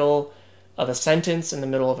in the middle of a sentence, in the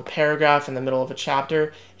middle of a paragraph, in the middle of a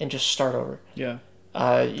chapter, and just start over. Yeah.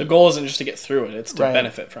 The goal isn't just to get through it, it's to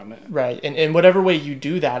benefit from it. Right. And in whatever way you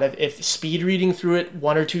do that, if speed reading through it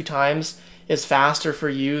 1 or 2 times is faster for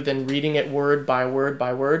you than reading it word by word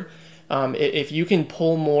by word, if you can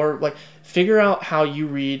pull more, like figure out how you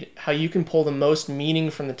read, how you can pull the most meaning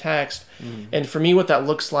from the text. And for me, what that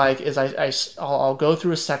looks like is I'll go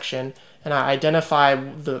through a section and I identify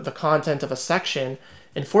the content of a section.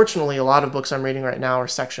 And fortunately, a lot of books I'm reading right now are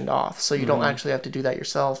sectioned off, so you don't actually have to do that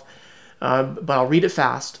yourself. But I'll read it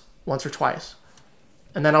fast once or twice,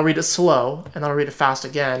 and then I'll read it slow, and then I'll read it fast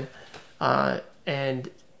again, and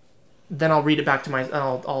then I'll read it back to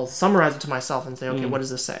I'll summarize it to myself and say, okay, what does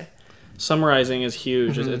this say? Summarizing is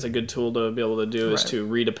huge. It's a good tool to be able to do, is to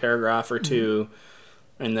read a paragraph or two,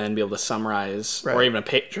 and then be able to summarize, or even a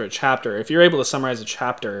page or a chapter. If you're able to summarize a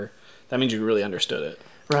chapter, that means you really understood it.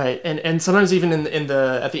 Right, and sometimes even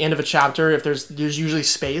at the end of a chapter, if there's usually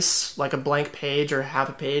space, like a blank page or half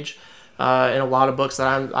a page. In a lot of books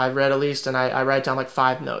that I've read, at least, and I write down like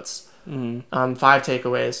 5 notes, 5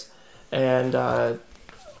 takeaways, and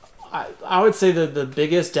I would say that the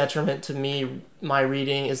biggest detriment to my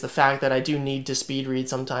reading is the fact that I do need to speed read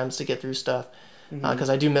sometimes to get through stuff, because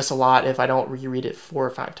I do miss a lot if I don't reread it 4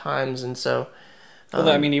 or 5 times, and so. Well,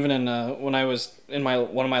 I mean, even in when I was in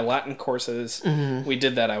one of my Latin courses, we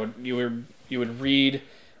did that. You would read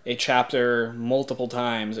a chapter multiple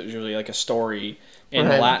times. It was usually like a story in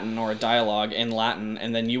Latin or a dialogue in Latin,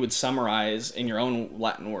 and then you would summarize in your own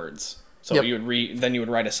Latin words. So you would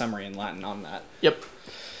write a summary in Latin on that. Yep.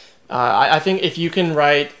 I think if you can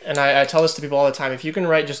write, and I tell this to people all the time, if you can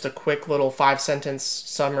write just a quick little 5-sentence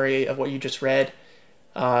summary of what you just read,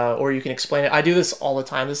 or you can explain it. I do this all the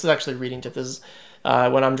time. This is actually a reading tip. This is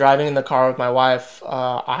when I'm driving in the car with my wife,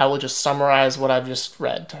 I will just summarize what I've just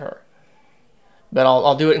read to her. But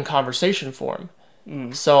I'll do it in conversation form.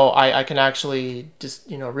 So I can actually just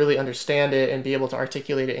really understand it and be able to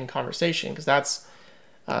articulate it in conversation, because that's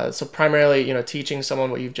so primarily teaching someone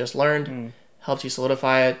what you've just learned helps you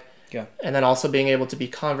solidify it. Yeah. And then also being able to be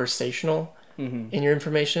conversational in your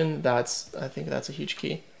information, I think that's a huge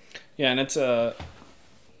key. Yeah, and it's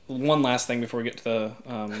one last thing before we get to the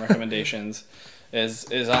recommendations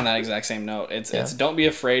is on that exact same note. It's don't be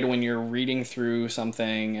afraid when you're reading through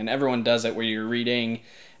something, and everyone does it, where you're reading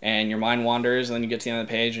and your mind wanders, and then you get to the end of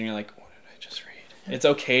the page and you're like, what did I just read? Yeah. It's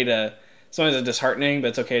okay to, sometimes it's disheartening, but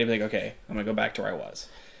it's okay to be like, okay, I'm going to go back to where I was.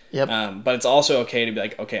 Yep. But it's also okay to be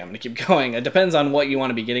like, okay, I'm going to keep going. It depends on what you want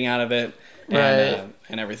to be getting out of it and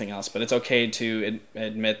everything else. But it's okay to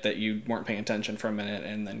admit that you weren't paying attention for a minute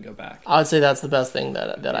and then go back. I would say that's the best thing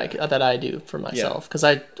that I do for myself, because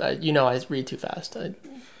I read too fast. I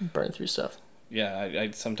burn through stuff. Yeah,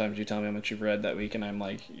 I sometimes you tell me how much you've read that week, and I'm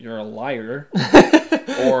like, you're a liar,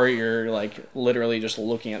 or you're like literally just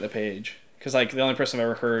looking at the page. Because like the only person I've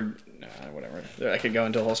ever heard, whatever, I could go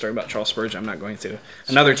into a whole story about Charles Spurgeon. I'm not going to.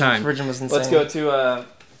 Another time. Spurgeon was insane. Let's go to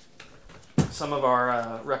some of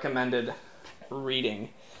our recommended reading.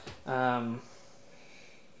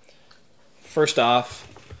 First off,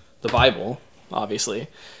 the Bible, obviously.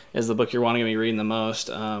 is the book you're wanting to be reading the most.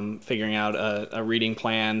 Figuring out a reading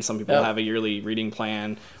plan. Some people have a yearly reading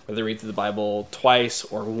plan where they read through the Bible twice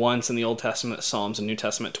or once in the Old Testament, Psalms, and New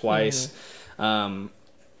Testament twice.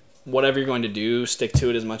 Whatever you're going to do, stick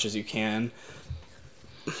to it as much as you can.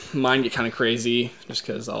 Mine get kind of crazy just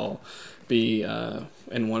because I'll be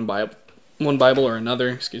in one Bible or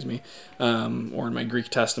another, or in my Greek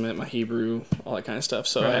Testament, my Hebrew, all that kind of stuff.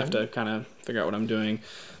 So I have to kind of figure out what I'm doing.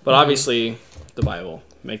 But obviously, the Bible.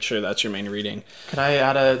 Make sure that's your main reading. Can I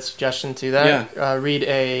add a suggestion to that? Yeah. Read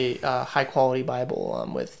a high-quality Bible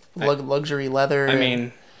with luxury leather. I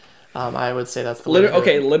mean... I would say that's the way to do it.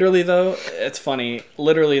 Okay, literally though, it's funny.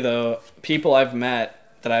 Literally though, people I've met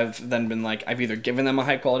that I've then been like, I've either given them a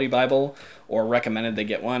high quality Bible or recommended they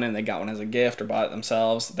get one, and they got one as a gift or bought it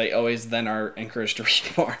themselves. They always then are encouraged to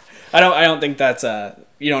read more. I don't think that's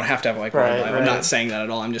you don't have to have a high quality Bible. I'm not saying that at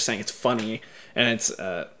all. I'm just saying it's funny, and it's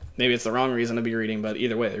maybe it's the wrong reason to be reading, but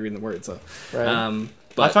either way, they're reading the Word. So.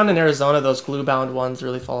 But I found in Arizona those glue-bound ones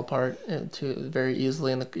really fall apart too very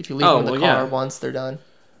easily, and if you leave them in the car once, they're done.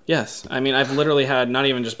 Yes. I mean, I've literally had not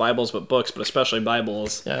even just Bibles, but books, but especially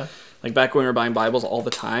Bibles. Yeah. Like back when we were buying Bibles all the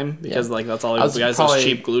time, because like that's all we guys, those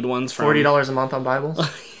cheap glued ones from $40 a month on Bibles.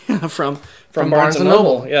 from Barnes and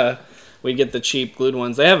Noble. Yeah. We'd get the cheap glued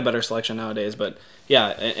ones. They have a better selection nowadays, but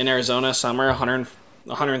yeah, in Arizona, summer,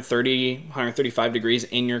 130, 135 degrees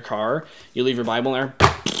in your car. You leave your Bible in there,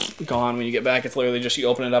 gone. When you get back, it's literally just you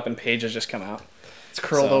open it up and pages just come out. It's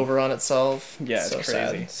curled over on itself. Yeah, it's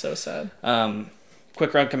crazy. So sad.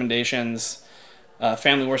 Quick recommendations: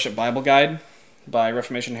 Family Worship Bible Guide by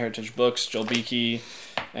Reformation Heritage Books. Joel Beakey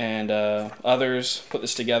and others put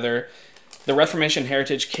this together. The Reformation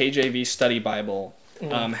Heritage KJV Study Bible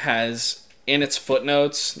has in its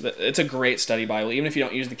footnotes. It's a great study Bible. Even if you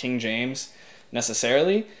don't use the King James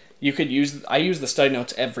necessarily, you could use. I use the study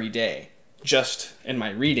notes every day, just in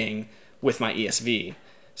my reading with my ESV.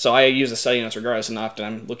 So I use the study notes regardless, and often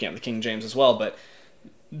I'm looking at the King James as well. But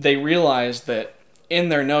they realized that in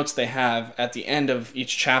their notes they have, at the end of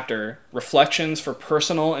each chapter, reflections for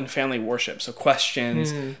personal and family worship. So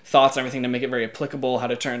questions, thoughts, and everything to make it very applicable, how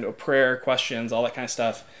to turn to a prayer, questions, all that kind of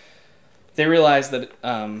stuff. They realized that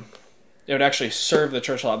it would actually serve the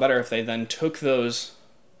church a lot better if they then took those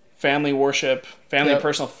family and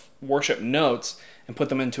personal worship notes and put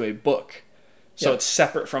them into a book. So it's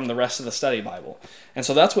separate from the rest of the study Bible. And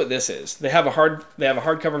so that's what this is. They have a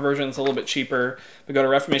hardcover version that's a little bit cheaper. But go to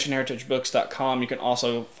reformationheritagebooks.com. You can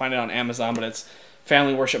also find it on Amazon, but it's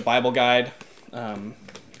Family Worship Bible Guide.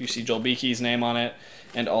 You see Joel Beakey's name on it,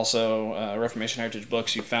 and also Reformation Heritage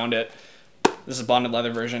Books. You found it. This is a bonded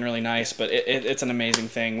leather version, really nice, but it's an amazing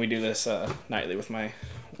thing. We do this nightly with my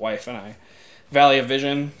wife and I. Valley of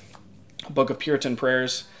Vision, a book of Puritan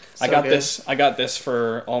prayers. I got this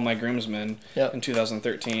for all my groomsmen in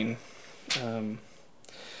 2013.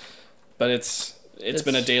 But it's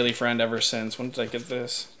been a daily friend ever since. When did I get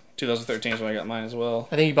this? 2013 is when I got mine as well.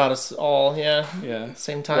 I think you bought us all, Yeah.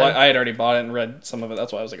 Same time. Well, I had already bought it and read some of it.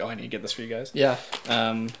 That's why I was like, I need to get this for you guys. Yeah.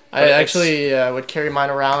 I actually would carry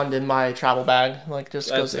mine around in my travel bag. Like,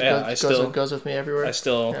 just goes with me everywhere.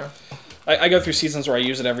 I go through seasons where I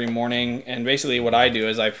use it every morning, and basically what I do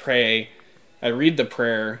is I pray, I read the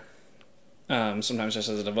prayer, sometimes just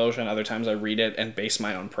as a devotion, other times I read it and base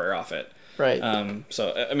my own prayer off it. Right.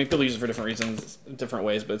 So, I mean, people use it for different reasons, different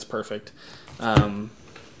ways, but it's perfect. Do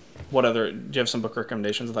you have some book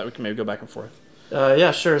recommendations that we can maybe go back and forth?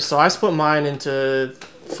 Yeah, sure. So I split mine into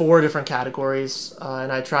 4 different categories,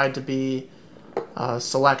 and I tried to be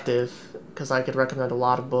selective because I could recommend a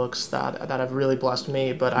lot of books that have really blessed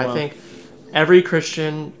me. But I think every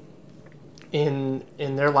Christian in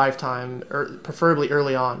their lifetime, or preferably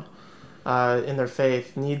early on in their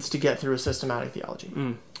faith, needs to get through a systematic theology.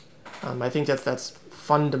 I think that's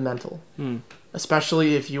fundamental.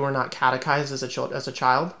 Especially if you were not catechized as a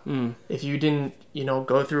child. If you didn't,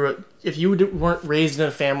 go through it, if you weren't raised in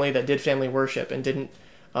a family that did family worship and didn't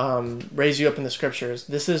raise you up in the scriptures,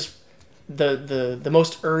 this is the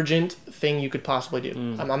most urgent thing you could possibly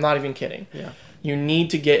do. I'm not even kidding. Yeah. You need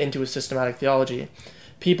to get into a systematic theology.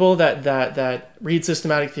 People that read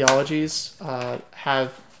systematic theologies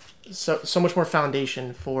have so much more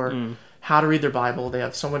foundation for how to read their Bible. They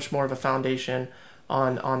have so much more of a foundation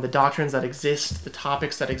on the doctrines that exist, the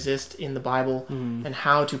topics that exist in the Bible, and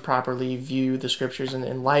how to properly view the scriptures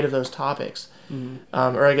in light of those topics.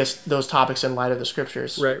 Or I guess those topics in light of the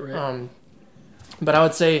scriptures. Right. But I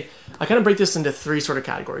would say, I kind of break this into 3 sort of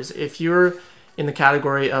categories. If you're in the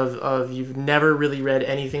category of you've never really read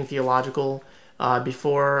anything theological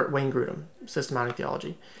before Wayne Grudem, systematic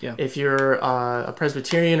theology. Yeah. If you're a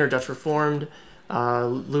Presbyterian or Dutch Reformed,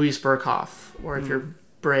 Louis Berkhoff, or if you're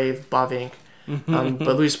Brave, Bavinck.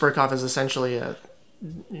 But Louis Burkhoff is essentially a,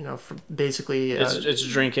 basically it's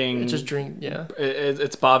drinking. It's just drink. Yeah.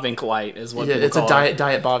 It's Bavinck Light is what. Yeah, people it's call a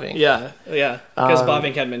diet Bavinck. Yeah. Because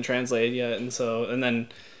Bavinck hadn't been translated yet, and then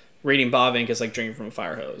reading Bavinck is like drinking from a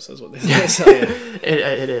fire hose, is what they say. So, yeah.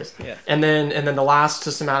 It is. Yeah. And then the last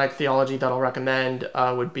systematic theology that I'll recommend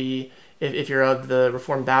would be if you're of the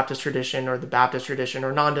Reformed Baptist tradition or the Baptist tradition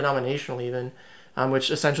or non-denominational even,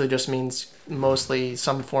 which essentially just means mostly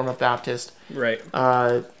some form of Baptist. Right.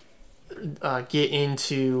 Get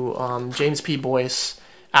into James P. Boyce,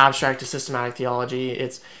 Abstract to Systematic Theology.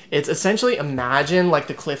 It's essentially, imagine like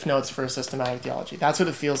the Cliff Notes for systematic theology. That's what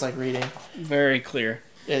it feels like reading. Very clear.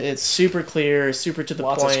 It's super clear, super to the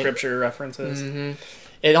point. Lots of scripture references. Mm-hmm.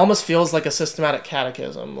 It almost feels like a systematic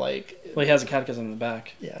catechism. Like, well, he has a catechism in the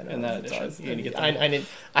back. Yeah, I know. In that edition. You need to get that.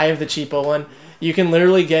 I have the cheapo one. You can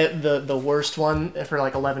literally get the worst one for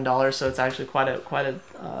like $11, so it's actually quite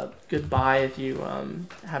a good buy if you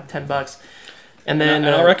have $10. And then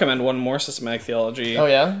I'll recommend one more systematic theology. Oh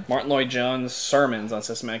yeah, Martin Lloyd-Jones' sermons on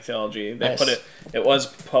systematic theology. They nice. put it. It was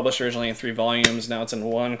published originally in 3 volumes. Now it's in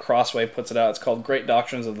one. Crossway puts it out. It's called Great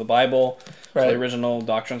Doctrines of the Bible. Right. So the original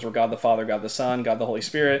doctrines were God the Father, God the Son, God the Holy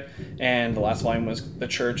Spirit, and the last volume was the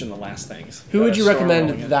Church and the Last Things. Who would you recommend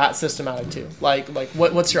that systematic to? Like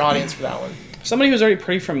what's your audience for that one? Somebody who's already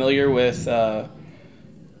pretty familiar with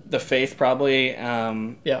the faith, probably.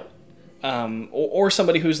 Yeah. Or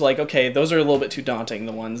somebody who's like, okay, those are a little bit too daunting,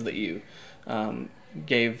 the ones that you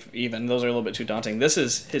gave even. Those are a little bit too daunting. This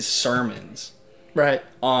is his sermons right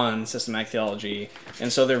on systematic theology,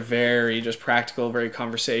 and so they're very just practical, very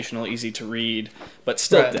conversational, easy to read, but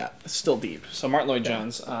still depth, still deep. So Martin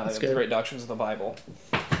Lloyd-Jones, The Great Doctrines of the Bible.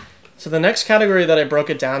 So the next category that I broke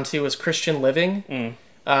it down to was Christian living,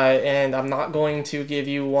 and I'm not going to give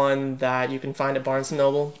you one that you can find at Barnes &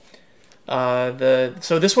 Noble.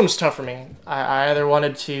 So this one was tough for me. I either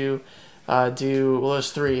wanted to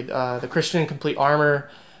there's 3. The Christian Complete Armor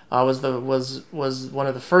was one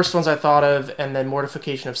of the first ones I thought of, and then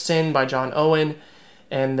Mortification of Sin by John Owen,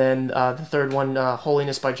 and then the third one,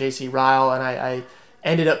 Holiness by J.C. Ryle, and I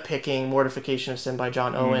ended up picking Mortification of Sin by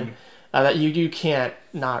John Owen. That you can't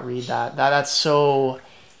not read that. That's so.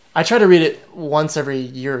 I try to read it once every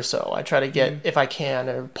year or so. I try to get, if I can,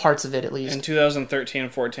 or parts of it at least. In 2013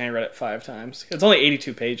 and 14, I read it 5 times. It's only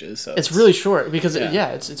 82 pages, so it's really short because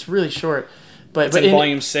it's really short. But it's in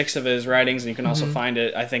volume 6 of his writings, and you can also find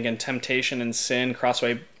it, I think, in Temptation and Sin.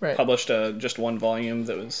 Crossway published just 1 volume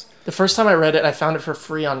that was. The first time I read it, I found it for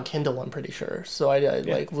free on Kindle. I'm pretty sure. So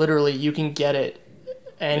like literally, you can get it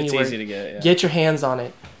anywhere. It's easy to get. Yeah. Get your hands on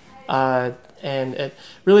it. And it,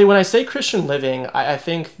 really, when I say Christian living, I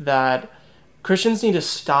think that Christians need to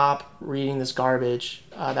stop reading this garbage.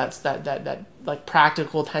 That's that like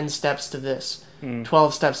practical 10 steps to this,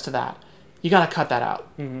 12 steps to that. You got to cut that out.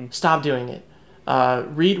 Stop doing it.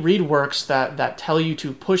 Read works that tell you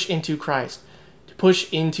to push into Christ, to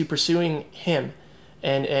push into pursuing Him,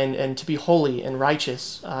 and to be holy and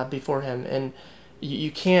righteous before Him. And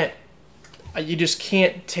you just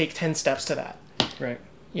can't take 10 steps to that. Right.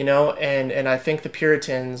 And I think the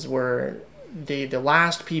Puritans were the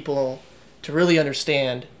last people to really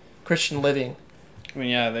understand Christian living. I mean,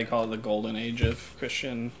 yeah, they call it the golden age of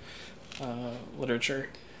Christian literature.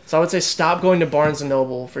 So I would say stop going to Barnes &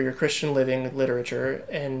 Noble for your Christian living literature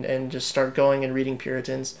and just start going and reading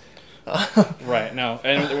Puritans. Right, no.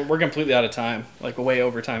 And we're completely out of time, like way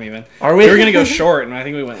over time even. Are we? We were going to go short, and I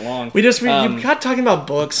think we went long. You got talking about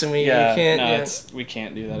books, and we can't... we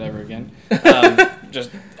can't do that ever again. Just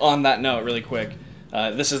on that note, really quick,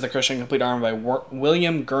 this is The Christian Complete Armor by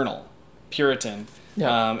William Gurnall, Puritan.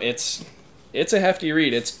 Yeah. It's a hefty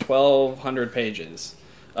read. It's 1,200 pages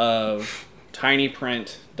of tiny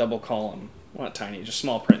print, double column. Well, not tiny, just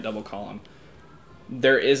small print, double column.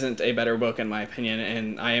 There isn't a better book, in my opinion,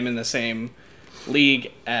 and I am in the same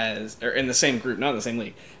league in the same group, not in the same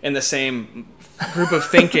league, in the same group of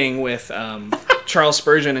thinking with Charles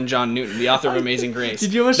Spurgeon and John Newton, the author of Amazing Grace.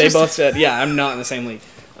 They both said, I'm not in the same league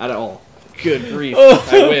at all. Good grief,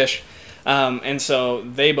 I wish. And so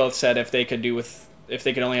they both said if they could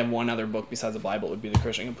only have one other book besides the Bible, it would be The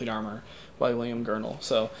Christian Complete Armor by William Gurnall.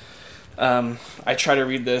 So I try to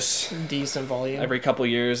read this decent volume every couple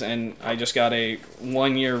of years, and I just got a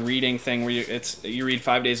 1-year reading thing where you read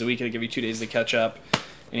 5 days a week, and they give you 2 days to catch up.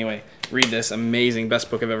 Anyway, read this amazing, best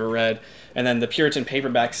book I've ever read. And then the Puritan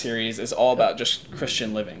paperback series is all about just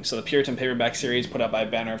Christian living. So the Puritan paperback series put out by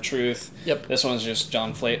Banner of Truth. Yep. This one's just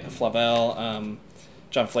John Flavel.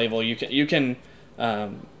 You can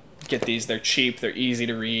get these. They're cheap. They're easy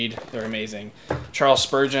to read. They're amazing. Charles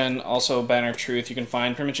Spurgeon, also Banner of Truth. You can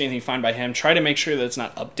find pretty much anything you find by him. Try to make sure that it's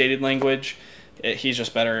not updated language. He's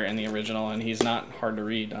just better in the original, and he's not hard to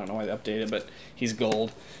read. I don't know why they updated it, but he's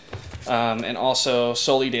gold. And also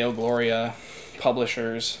Soli Deo Gloria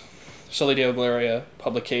Publishers. Soli Deo Gloria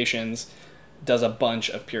Publications does a bunch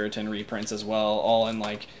of Puritan reprints as well, all in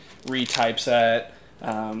like retypeset,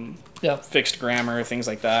 fixed grammar, things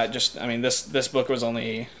like that. This book was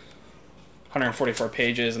only 144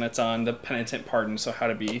 pages, and it's on the penitent pardon, so how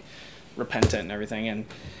to be repentant and everything,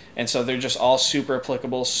 and so they're just all super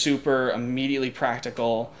applicable, super immediately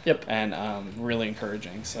practical, and really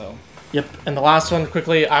encouraging. So And the last one,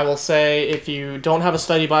 quickly, I will say, if you don't have a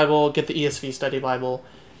study Bible, get the ESV Study Bible,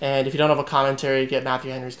 and if you don't have a commentary, get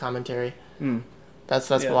Matthew Henry's commentary. That's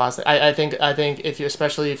the last thing. I think if you're,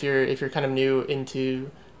 especially if you're kind of new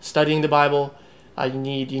into studying the Bible, you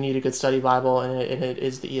need a good study Bible, and it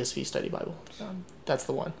is the ESV Study Bible. That's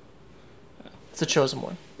the one. It's the chosen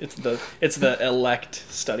one. It's the elect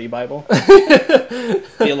study Bible, the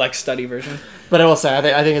elect study version. But I will say,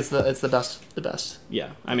 I think it's the best. Yeah,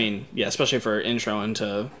 especially for intro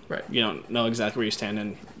into you don't know exactly where you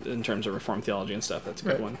stand in terms of Reformed theology and stuff. That's a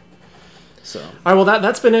good one. So all right, well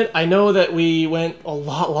that's been it. I know that we went a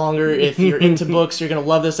lot longer. If you're into books, you're gonna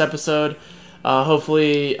love this episode.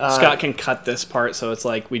 Hopefully Scott can cut this part so it's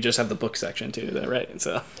like we just have the book section too, right?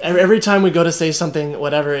 So every time we go to say something,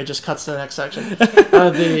 whatever, it just cuts to the next section.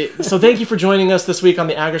 So thank you for joining us this week on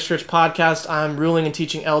the Agris Church podcast. I'm ruling and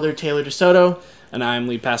teaching elder Taylor DeSoto, and I'm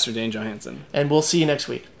lead pastor Dane Johansson, and we'll see you next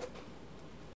week.